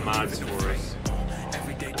got any mods for us.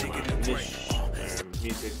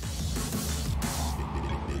 Music.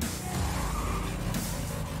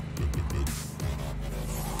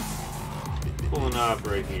 Pulling up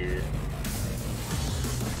right here.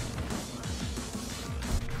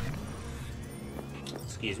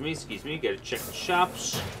 Excuse me, gotta check the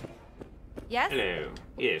shops. Yes? Hello.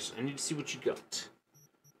 Yes, I need to see what you got.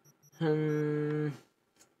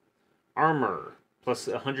 Armor. Plus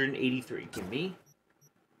 183. Give me.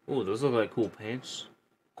 Oh, those look like cool pants.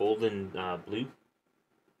 Golden, blue.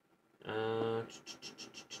 Okay,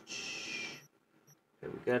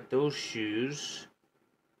 we got those shoes.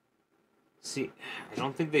 See, I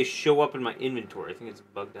don't think they show up in my inventory. I think it's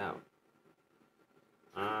bugged out.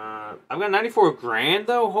 I've got 94 grand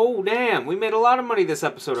though. Oh damn, we made a lot of money this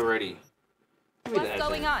episode already. What's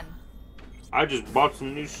going on? I just bought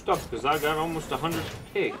some new stuff because I got almost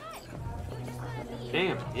 100k.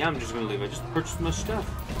 Damn. Yeah, I'm just gonna leave. I just purchased my stuff.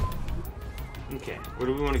 Okay, where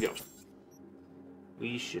do we want to go?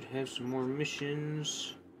 We should have some more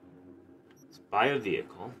missions. Let's buy a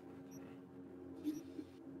vehicle.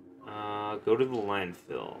 Go to the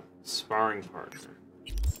landfill. Sparring partner.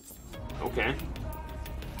 Okay.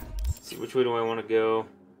 Let's see, which way do I want to go?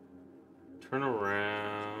 Turn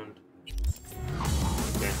around.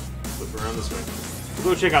 Okay, flip around this way.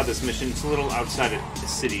 We'll go check out this mission. It's a little outside of the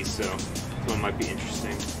city, so this one might be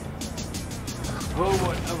interesting. Oh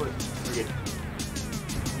boy, we're good.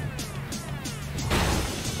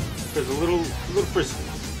 There's a little frisky.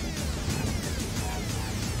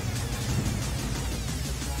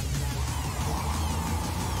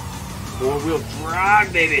 Four-wheel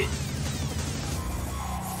drive, baby.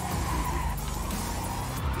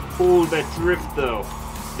 Oh, that drift though.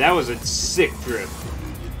 That was a sick drift.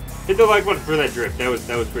 Hit the like button for that drift. That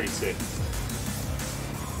was pretty sick.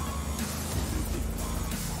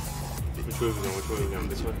 Which way are we going? Which way are we going?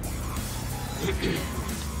 This way?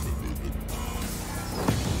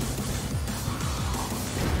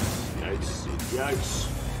 Yikes. Yikes.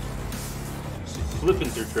 Flipping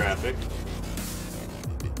through traffic.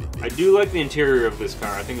 I do like the interior of this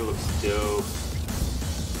car. I think it looks dope.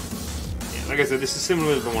 Yeah, like I said, this is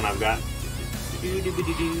similar to the one I've got.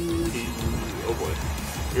 Oh boy.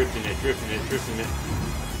 Drifting it, drifting it, drifting it.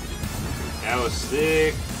 That was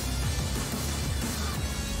sick.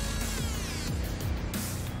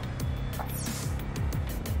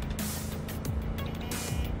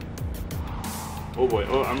 Oh boy.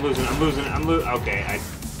 Oh, I'm losing. Okay,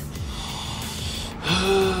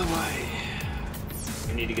 why?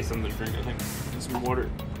 I need to get something to drink, I think. Get some water.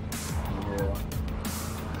 Yeah.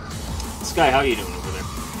 Sky, how you doing over there?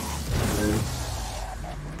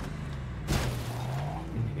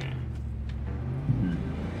 Okay.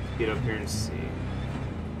 Let's get up here and see.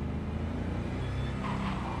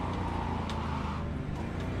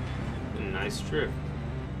 A nice drift.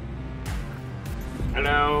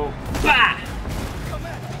 Hello. Bah!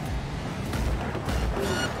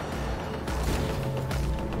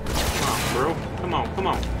 Bro, come on, come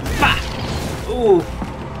on. Bah! Ooh.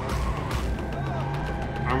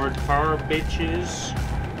 Armored car, bitches.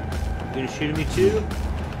 You gonna shoot at me too?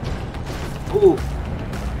 Ooh.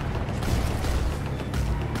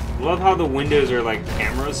 Love how the windows are like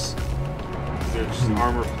cameras. They're just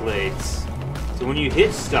armor plates. So when you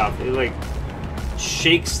hit stuff, it like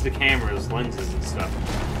shakes the camera's lenses and stuff.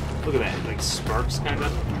 Look at that, it like sparks kind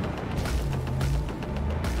of.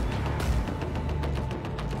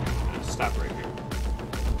 Stop right here.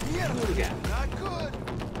 What do we got? Not good.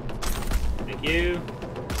 Thank you.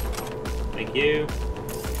 Thank you.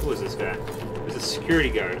 Who is this guy? There's a security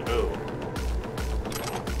guard. Oh.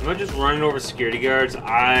 Am I just running over security guards?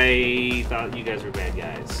 I thought you guys were bad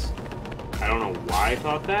guys. I don't know why I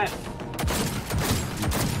thought that.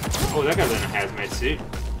 Oh, that guy's in a hazmat suit.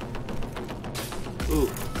 Ooh.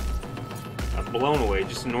 Got blown away.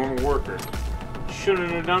 Just a normal worker.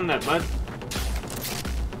 Shouldn't have done that, bud.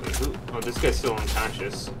 Oh, this guy's still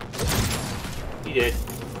unconscious. He did.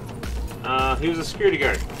 He was a security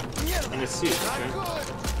guard. In a suit, okay.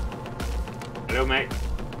 Hello, mate.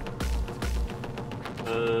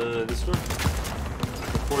 This door? I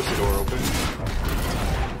can force the door open.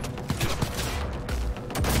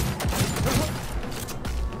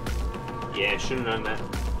 Yeah, shouldn't have done that.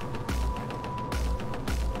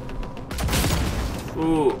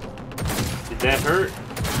 Ooh. Did that hurt?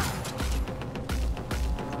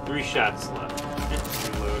 3 shots left.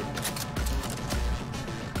 Reload.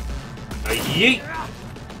 Yeet!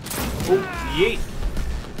 Oh, yeet!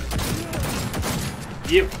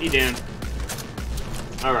 Yep, he down.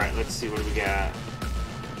 Alright, let's see what do we got.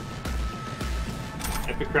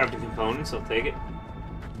 Epic crafting components, I'll take it.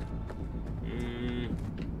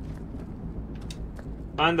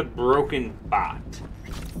 Find the broken bot.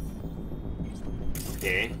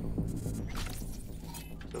 Okay.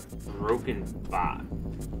 The broken bot.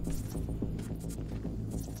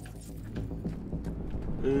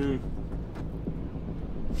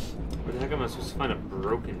 Where the heck am I supposed to find a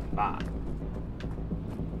broken bot?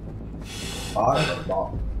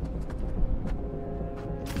 Bot?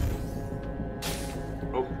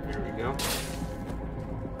 Oh, here we go.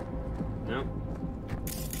 No.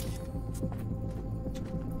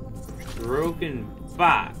 Broken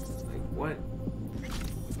bot. Like what?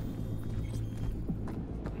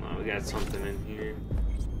 Come on, we got something in here.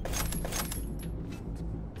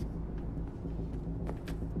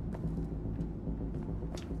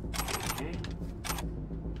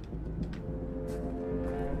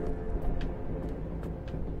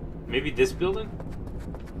 Maybe this building?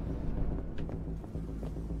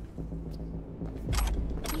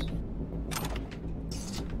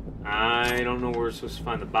 I don't know where we're supposed to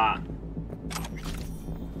find the bot.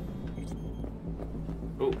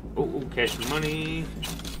 Oh, cash the money.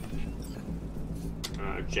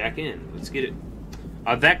 Jack in. Let's get it.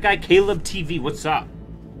 That guy, Caleb TV, what's up?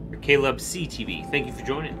 Or Caleb CTV, thank you for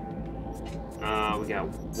joining. We got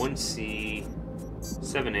 1C,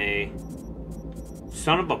 7A.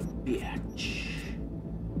 Son of a bitch.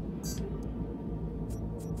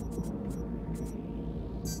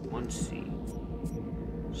 1C.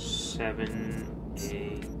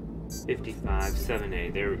 7A. 55,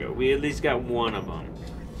 7A. There we go. We at least got one of them.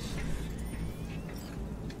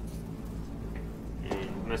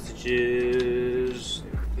 And messages.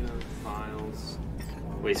 There we go. Files.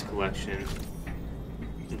 Waste collection.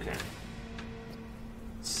 Okay.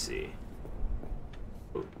 Let's see. see.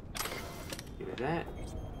 Oh, look at that.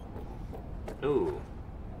 Oh,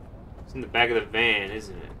 it's in the back of the van,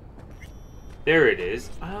 isn't it? There it is.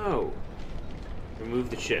 Oh, remove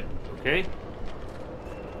the chip. Okay.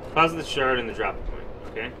 Deposit the shard in the drop point.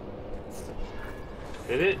 Okay.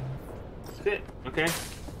 Fit it. Fit. Okay.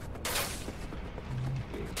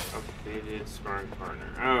 Updated sparring partner.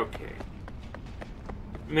 Okay.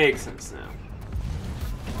 Makes sense now.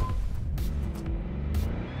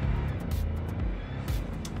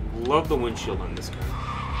 Love the windshield on this car.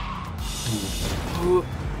 Oh,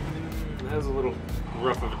 that was a little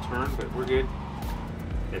rough of a turn, but we're good.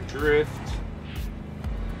 That drift.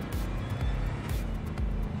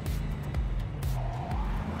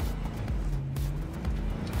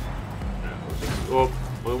 Oh,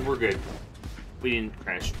 well, we're good. We didn't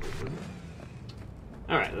crash.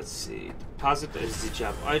 Alright, let's see. Deposit as the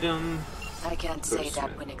job item. I can't say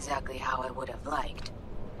that went exactly how I would have liked,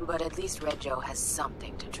 but at least Red Joe has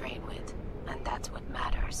something to train with, and that's what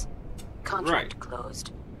matters. Contract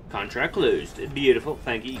closed. Contract closed. Beautiful.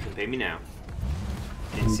 Thank you. You can pay me now.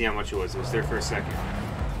 Didn't see how much it was. It was there for a second.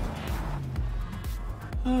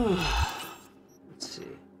 Let's see.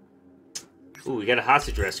 Ooh, we got a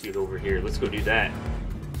hostage rescued over here. Let's go do that.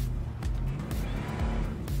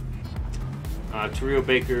 Terrell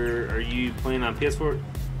Baker, are you playing on PS4?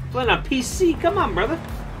 Playing on PC? Come on, brother.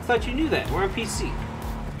 I thought you knew that. We're on PC.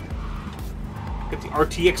 Got the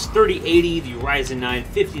RTX 3080, the Ryzen 9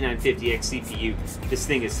 5950X CPU. This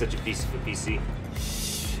thing is such a beast of a PC.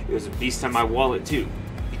 It was a beast on my wallet, too.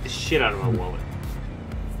 Beat the shit out of my wallet.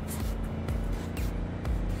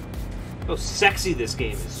 How sexy this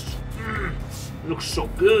game is. It looks so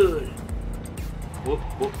good. Whoop,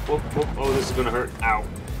 whoop, whoop, whoop. Oh, this is gonna hurt. Ow.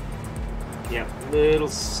 Yep, little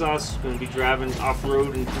sus. Gonna be driving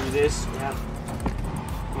off-road and through this. Yep.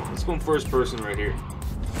 Oh, let's go in first person right here.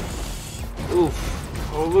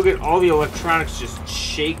 Oof. Oh, look at all the electronics just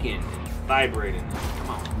shaking and vibrating. Come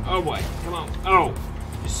on. Oh, boy. Come on. Oh.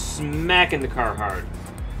 Just smacking the car hard.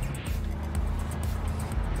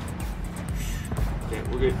 Okay,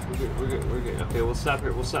 we're good. We're good. We're good. We're good. Okay, we'll stop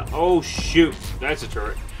here. We'll stop. Oh, shoot. That's a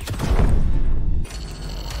turret.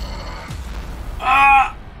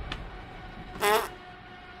 Ah!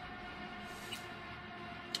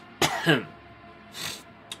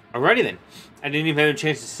 Alrighty then. I didn't even have a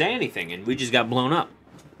chance to say anything, and we just got blown up.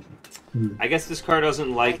 I guess this car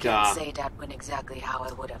doesn't like. I can't say that went exactly how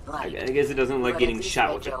I would have liked. I guess it doesn't like getting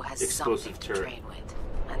shot with an explosive turret.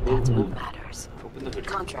 And that's what matters. Open the hood.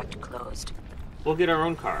 Contract closed. We'll get our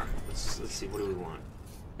own car. Let's see. What do we want?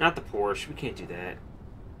 Not the Porsche. We can't do that.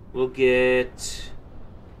 We'll get.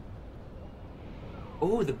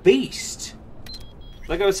 Oh, the Beast.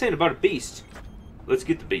 Like I was saying about a Beast. Let's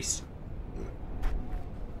get the Beast.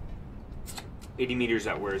 80 meters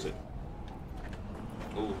out. Where is it?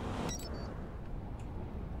 Oh.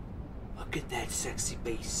 Look at that sexy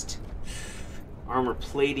Beast. Armor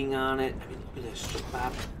plating on it. I mean, look at that strip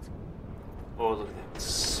map. Oh, look at that. It's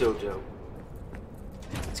so dope.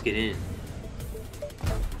 Let's get in.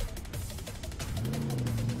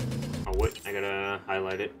 Oh, wait. I gotta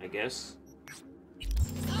highlight it, I guess.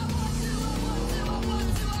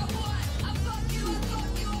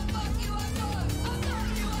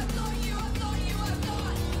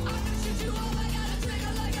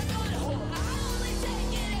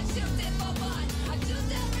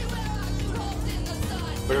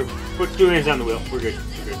 Put 2 hands on the wheel. We're good.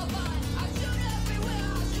 We're good.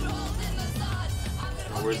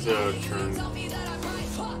 Oh, where's the turn?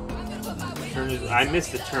 Turn is. I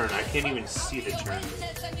missed the turn. I can't even see the turn.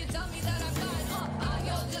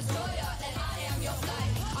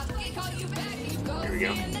 Here we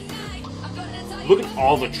go. Look at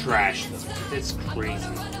all the trash. It's crazy.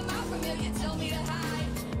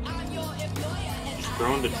 Just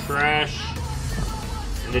throwing the trash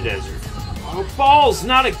in the desert. Oh, balls!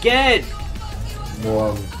 Not again!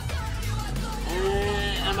 Whoa.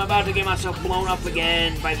 I'm about to get myself blown up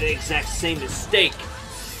again by the exact same mistake.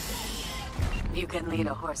 You can lead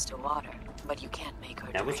a horse to water, but you can't make her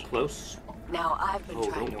drink. That was close. Now, I've been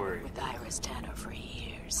trying to worry. work with Iris Tanner for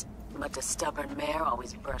years, but the stubborn mayor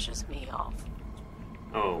always brushes me off.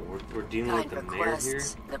 Oh, we're dealing with the mayor here?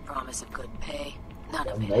 The promise of good pay, none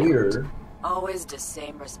of it. Mayor? Always the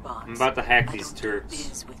same response. I'm about to hack these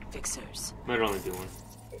turrets. With fixers. Might only do one.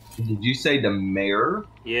 Did you say the mayor?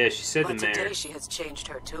 Yeah, she said the mayor. Today she has changed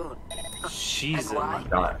her tune. She's and why?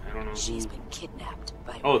 I don't know. She's been kidnapped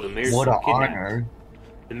by the mayor's what been an kidnapped. honor.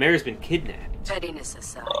 The mayor's been kidnapped. Pettiness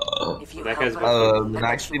aside, if you that help guy's her, been I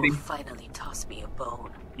bet you will finally toss me a bone.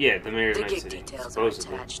 Yeah, the mayor's The Night gig City, details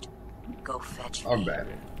supposedly. are attached. Go fetch Our me. bad.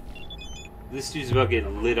 This dude's about to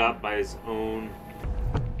get lit up by his own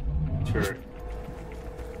turret.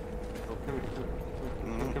 Oh, come here.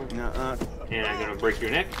 And I'm gonna break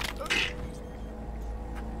your neck.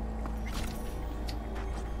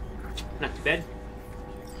 Not too bad.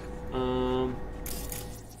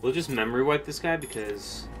 We'll just memory wipe this guy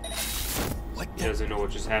because he doesn't know what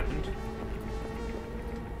just happened.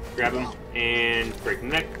 Grab him and break the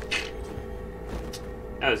neck.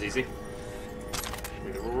 That was easy.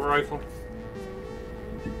 With a rifle.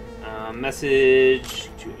 Message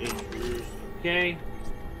to intruders. Okay.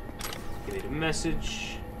 Give me the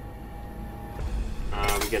message.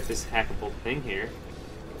 We got this hackable thing here.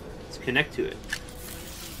 Let's connect to it.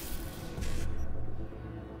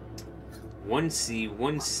 1C,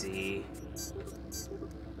 1C.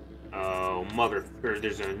 Oh, mother.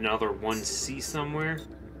 There's another 1C somewhere.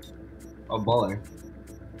 Oh, boy.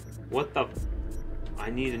 What the? I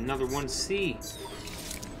need another 1C.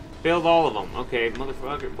 Failed all of them. Okay,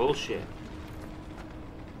 motherfucker. Bullshit.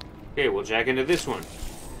 Okay, we'll jack into this one.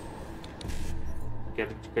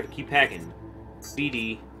 Gotta keep hacking.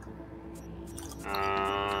 BD.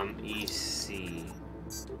 EC.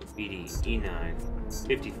 BD. E9.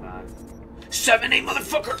 55. 7A,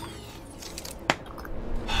 motherfucker!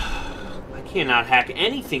 I cannot hack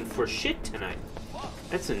anything for shit tonight.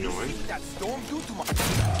 That's annoying. Bah!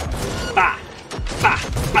 Bah! Bah!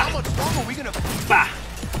 How much longer are we gonna... Bah!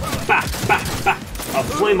 Bah! Bah! Bah! I'll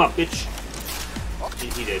flame up, bitch!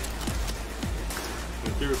 He did.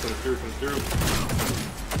 Come through, come through, come through.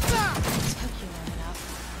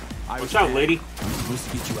 Watch out, lady. I'm supposed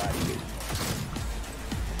to get you out of here.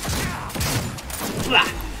 Blah!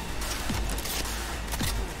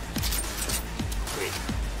 Wait.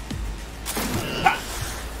 Ha!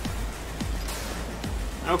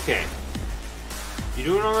 Okay. You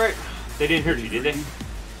doing alright? They didn't hurt you, did they?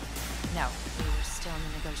 No, we were still in the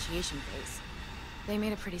negotiation phase. They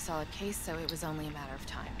made a pretty solid case, so it was only a matter of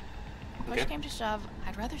time. Push came to shove,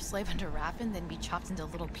 I'd rather slave under Raffin than be chopped into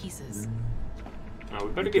little pieces. Oh,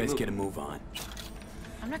 we better get a move on.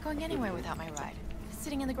 I'm not going anywhere without my ride. It's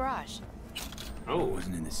sitting in the garage. Oh, it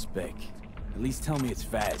wasn't in the spec. At least tell me it's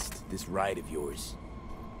fast, this ride of yours.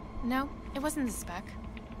 No, it wasn't the spec.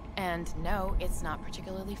 And no, it's not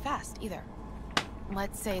particularly fast either.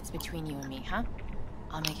 Let's say it's between you and me, huh?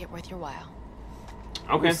 I'll make it worth your while.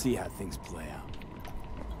 Okay. We'll see how things play out.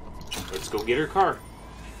 Let's go get her car.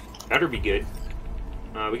 Better be good.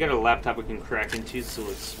 We got a laptop we can crack into, so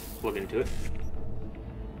let's plug into it.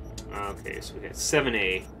 Okay, so we got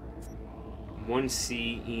 7A,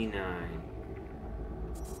 1C, E9.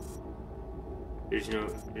 There's no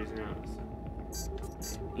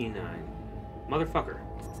E9. Motherfucker.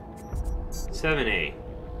 7A.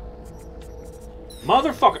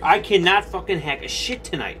 Motherfucker, I cannot fucking hack a shit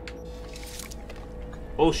tonight.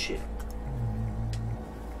 Bullshit.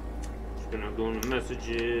 Just gonna go into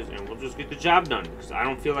messages and we'll just get the job done because I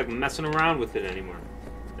don't feel like messing around with it anymore.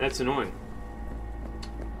 That's annoying.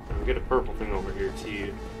 We got a purple thing over here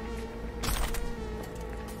too.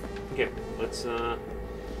 Okay, let's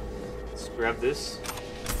grab this.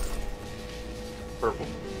 Purple.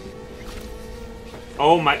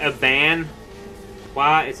 Oh my, a van?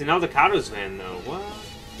 Wow, it's an Aldecado's van though. What?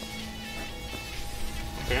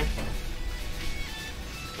 Okay.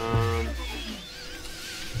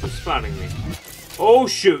 Who's spotting me? Oh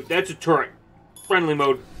shoot, that's a turret. Friendly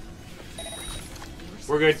mode.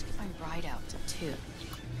 We're good. My ride out to 2.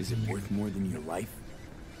 Is it worth more than your life?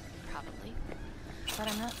 Probably. But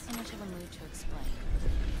I'm not so much of a mood to explain.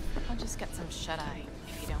 I'll just get some shut-eye,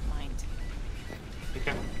 if you don't mind.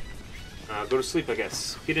 Okay. Go to sleep, I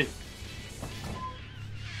guess. Get in.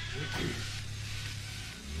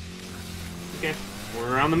 Okay.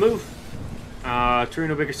 We're on the move.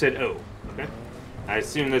 Torino Baker said, oh. Okay. I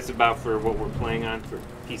assume that's about for what we're playing on for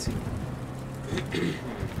PC.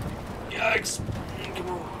 Yikes. Come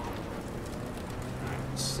on.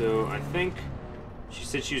 Alright, so I think she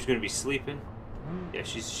said she was going to be sleeping. Yeah,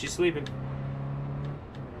 she's sleeping.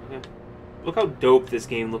 Okay. Look how dope this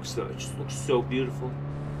game looks though. It just looks so beautiful.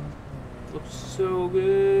 It looks so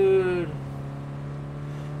good.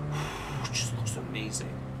 It just looks amazing.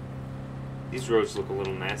 These roads look a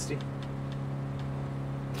little nasty.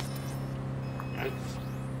 Yikes.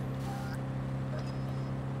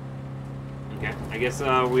 Okay, I guess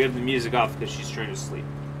we have the music off because she's trying to sleep.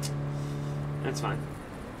 That's fine.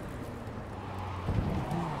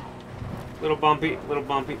 Little bumpy,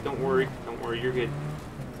 don't worry, you're good.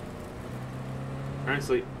 Try and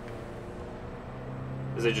sleep.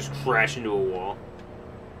 As I just crash into a wall.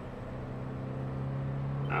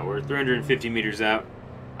 We're 350 meters out.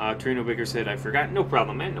 Torino Baker said, I forgot. No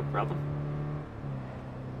problem, man, no problem.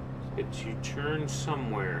 Get to turn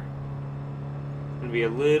somewhere. It's gonna be a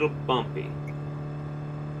little bumpy.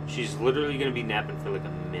 She's literally gonna be napping for like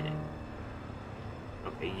a minute.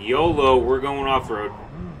 Okay, YOLO, we're going off-road.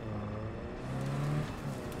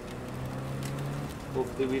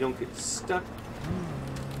 Hopefully we don't get stuck.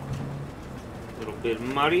 A little bit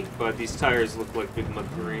muddy, but these tires look like big mud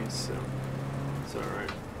greens, so it's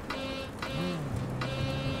alright.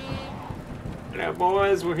 Yeah,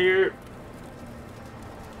 boys, we're here.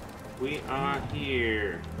 We are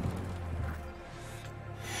here.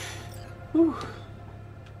 Whew.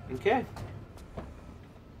 Okay.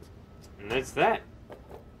 And that's that.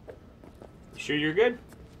 You sure you're good?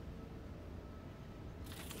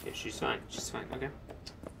 Yeah, she's fine. She's fine. Okay.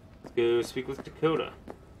 Let's go speak with Dakota.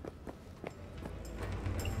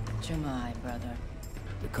 Jemai, brother.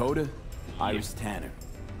 Dakota, Iris Tanner,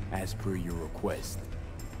 as per your request.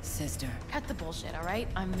 Sister. Cut the bullshit, alright?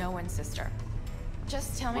 I'm no one's sister.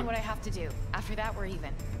 Just tell me what I have to do. After that, we're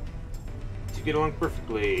even. To get along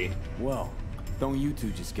perfectly. Well, don't you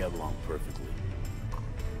two just get along perfectly?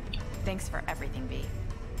 Thanks for everything, B.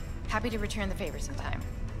 Happy to return the favor sometime.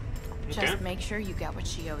 Okay. Just make sure you get what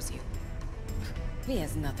she owes you. He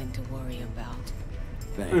has nothing to worry about.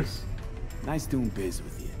 Thanks. Nice doing biz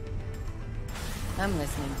with you. I'm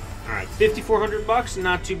listening. Alright, $5,400,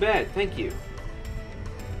 not too bad. Thank you.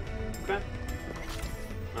 Okay.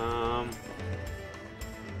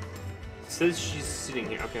 Says she's sitting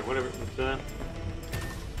here. Okay, whatever.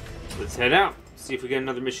 Let's head out. See if we get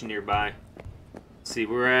another mission nearby. Let's see,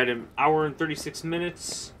 we're at an hour and 36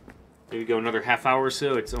 minutes. Maybe go another half hour or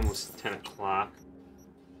so. It's almost 10 o'clock.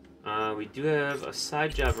 We do have a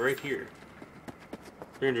side job right here.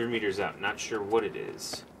 300 meters out. Not sure what it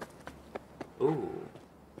is. Ooh.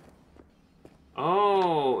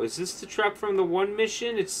 Oh, is this the truck from the one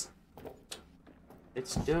mission? It's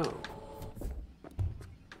dope.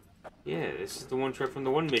 Yeah, this is the one truck from the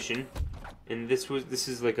one mission, and this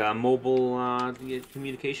is like a mobile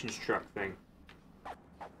communications truck thing.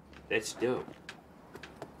 That's dope.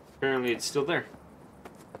 Apparently, it's still there.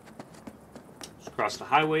 Just cross the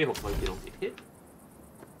highway. Hopefully, we don't get hit.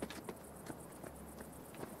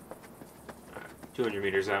 200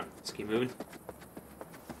 meters out. Let's keep moving.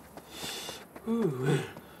 Ooh.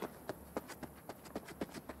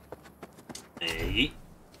 Yeet.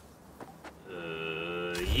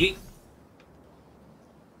 Yeet.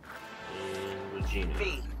 And Regina.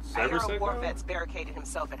 V, I hear a war vet's barricaded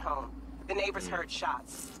himself at home. The neighbors heard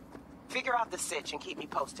shots. Figure out the sitch and keep me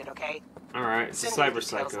posted, okay? Alright, it's a cyber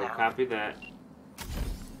psycho. Copy that.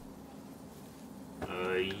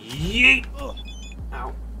 Yeet!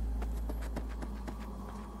 Ow.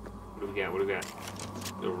 What do we got? What do we got?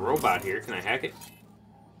 A robot here. Can I hack it?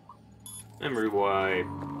 Memory wipe.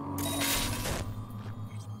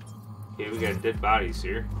 Okay, we got dead bodies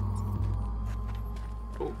here.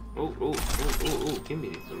 Oh, oh, oh, oh, oh, oh. Give me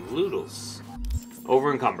the loodles.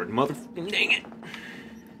 Over encumbered. Motherfucking dang it.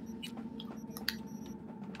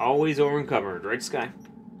 Always over encumbered, right, Sky?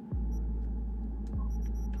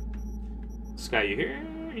 Sky, you here?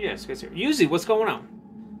 Yeah, Sky's here. Yuzi, what's going on?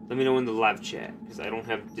 Let me know in the live chat, because I don't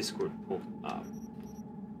have Discord pulled up.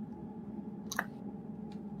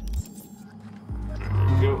 There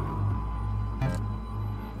we go.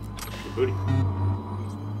 Good booty.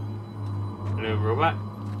 Hello, robot.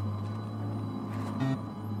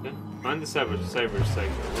 Okay. Find the cyber psycho.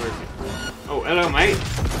 Where is he? Oh, hello, mate.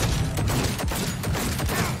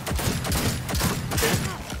 Okay.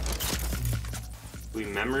 We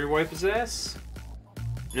memory wipe his ass?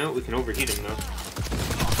 No, we can overheat him though.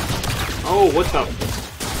 Oh, what the?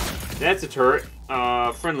 That's a turret.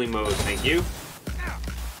 Friendly mode, thank you.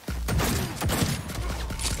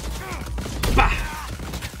 Bah!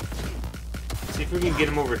 See if we can get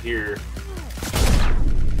him over here.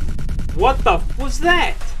 What the f was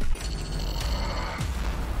that?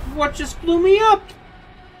 What just blew me up?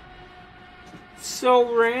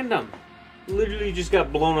 So random. Literally just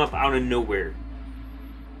got blown up out of nowhere.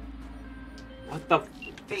 What the f?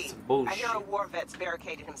 V, I hear a war vet's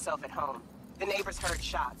barricaded himself at home. The neighbors heard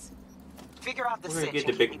shots. Figure out the sitch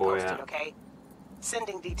and keep me posted, okay?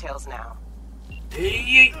 Sending details now.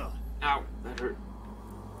 Hey, ow, that hurt.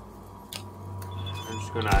 I'm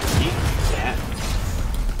just gonna eat that.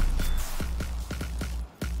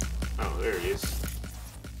 Oh, there it is.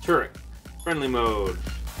 Turret. Friendly mode.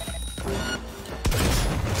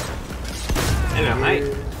 Hello,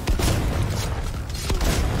 mate.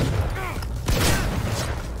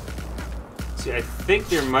 See, I think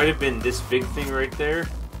there might have been this big thing right there.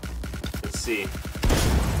 Let's see.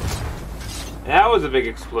 That was a big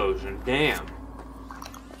explosion. Damn.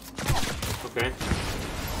 Okay.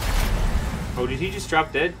 Oh, did he just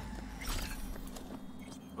drop dead?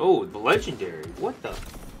 Oh, the legendary. What the?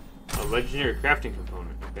 A legendary crafting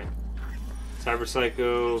component. Okay. Cyber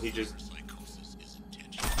Psycho. He just.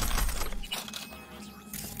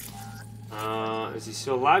 Is he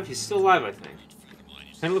still alive? He's still alive, I think.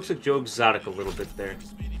 Kind of looks like Joe Exotic a little bit there.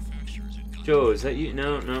 Joe, is that you?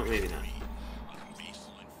 No, maybe not.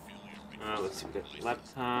 Let's see. We got the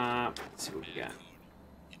laptop. Let's see what we got.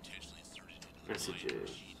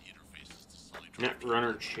 Messages.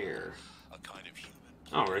 Netrunner chair.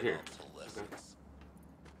 Oh, right here. Okay.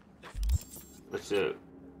 Let's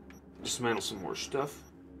dismantle some more stuff.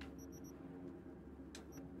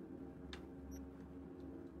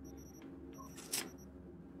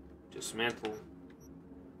 Dismantle.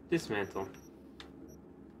 Dismantle.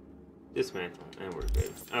 Dismantle. And we're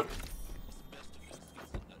good. Okay.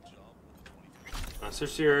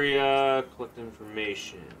 Search the area. Collect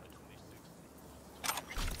information.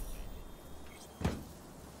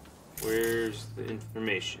 Where's the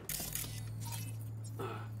information?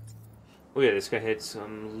 Oh yeah, this guy had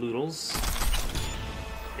some loodles.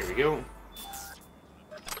 Here we go.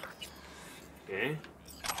 Okay.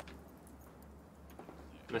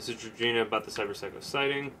 Message Regina about the Cyber Psycho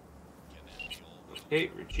sighting. Okay,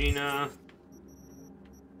 Regina.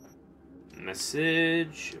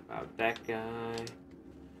 Message about that guy.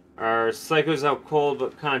 Our Psycho's out cold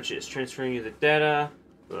but conscious. Transferring you the data.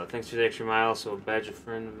 Well, thanks for the extra mile. So a badge of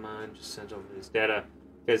friend of mine just sent over his data.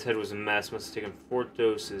 The guy's head was a mess. Must have taken 4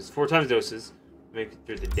 times doses to make it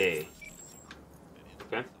through the day.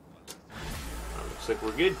 Okay. Looks like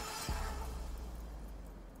we're good.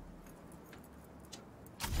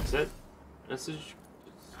 Is that message?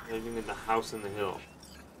 Living in the house in the hill.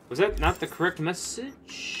 Was that not the correct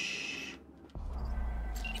message?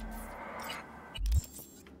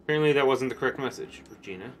 Apparently that wasn't the correct message,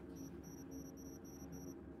 Regina.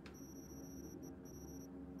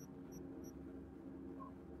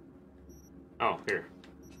 Oh, here.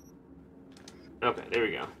 Okay, there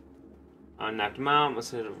we go. Knocked him out.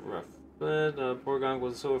 Must have had a rough bed. Poor Gong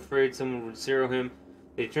was so afraid someone would zero him.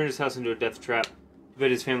 They turned his house into a death trap. Too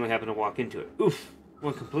bad his family happened to walk into it. Oof!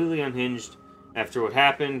 Went completely unhinged after what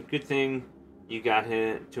happened. Good thing you got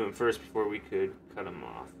to him first before we could cut him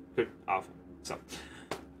off. So,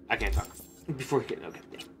 I can't talk. Before he could. Okay.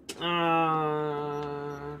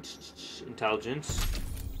 Intelligence.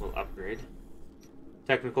 We'll upgrade.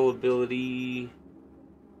 Technical ability.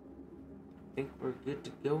 I think we're good to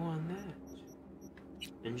go on that.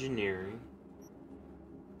 Engineering.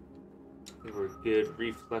 We're good.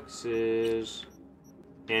 Reflexes.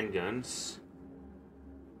 Handguns.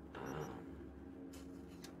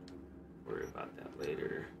 Worry about that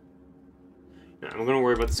later. No, I'm gonna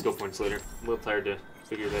worry about the skill points later. I'm a little tired to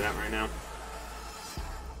figure that out right now.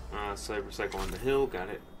 Cyber Cycle on the hill. Got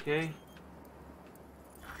it. Okay.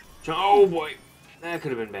 Oh boy! That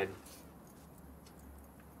could have been bad.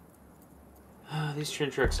 These train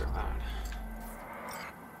tracks are odd.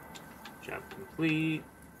 Job complete.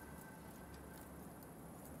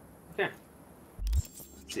 Okay.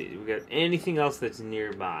 Let's see, we got anything else that's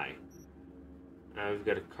nearby? We've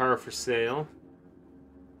got a car for sale.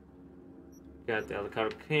 Got the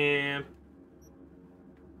Avocado Camp.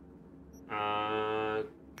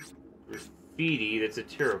 Graffiti, that's a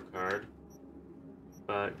tarot card.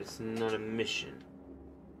 But it's not a mission.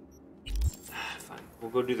 Fine,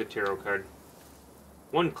 we'll go do the tarot card.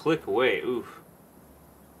 1 click away, oof.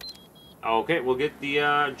 Okay, we'll get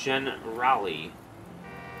the Jen Raleigh.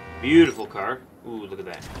 Beautiful car. Ooh, look at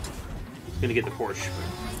that. Gonna get the Porsche,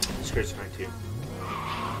 but the skirt's fine too.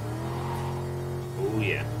 Oh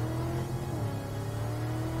yeah.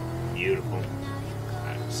 Beautiful.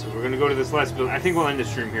 Alright, so we're gonna go to this last build. I think we'll end the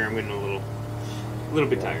stream here. I'm getting a little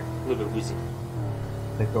bit tired, a little bit woozy.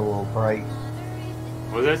 Take a little break.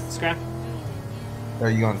 What was that, Scott?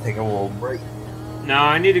 Are you gonna take a little break? No,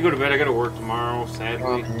 I need to go to bed. I gotta work tomorrow,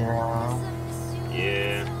 sadly. Yeah.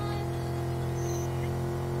 Yeah.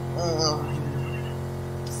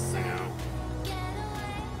 I know.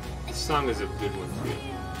 This song is a good one, too.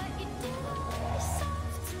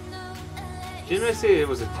 Didn't I say it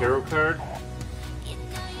was a tarot card?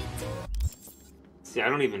 See, I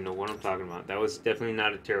don't even know what I'm talking about. That was definitely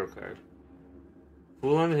not a tarot card.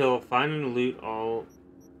 Fool on the hill, find and loot all...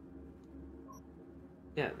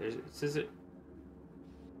 Yeah, there's... It says it...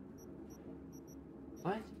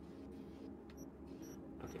 What?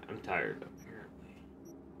 Okay, I'm tired, apparently.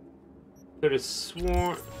 Could have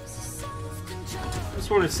sworn... I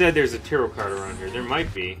sworn it said there's a tarot card around here. There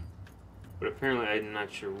might be. But apparently I'm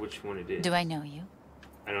not sure which one it is. Do I know you?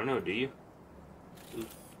 I don't know, do you? Ooh.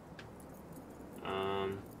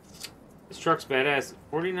 This truck's badass.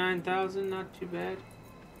 49,000, not too bad.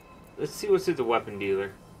 Let's see what's at the weapon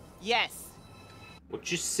dealer. Yes. What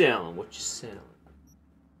you selling? What you selling?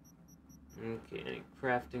 Okay, any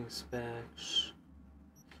crafting specs?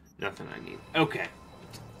 Nothing I need. Okay.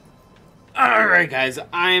 Alright, guys.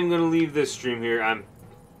 I am going to leave this stream here. I'm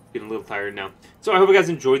getting a little tired now. So I hope you guys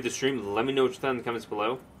enjoyed the stream. Let me know what you thought in the comments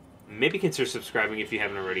below. Maybe consider subscribing if you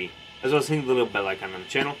haven't already. As well as hitting the little bell icon on the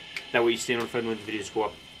channel. That way you stay notified when the videos go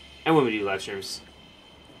up. And when we do live streams.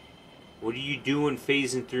 What are you doing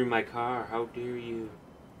phasing through my car? How dare you?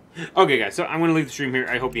 Okay, guys. So I'm going to leave the stream here.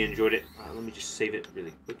 I hope you enjoyed it. Let me just save it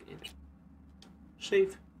really quick. And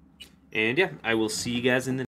save. And yeah, I will see you guys in the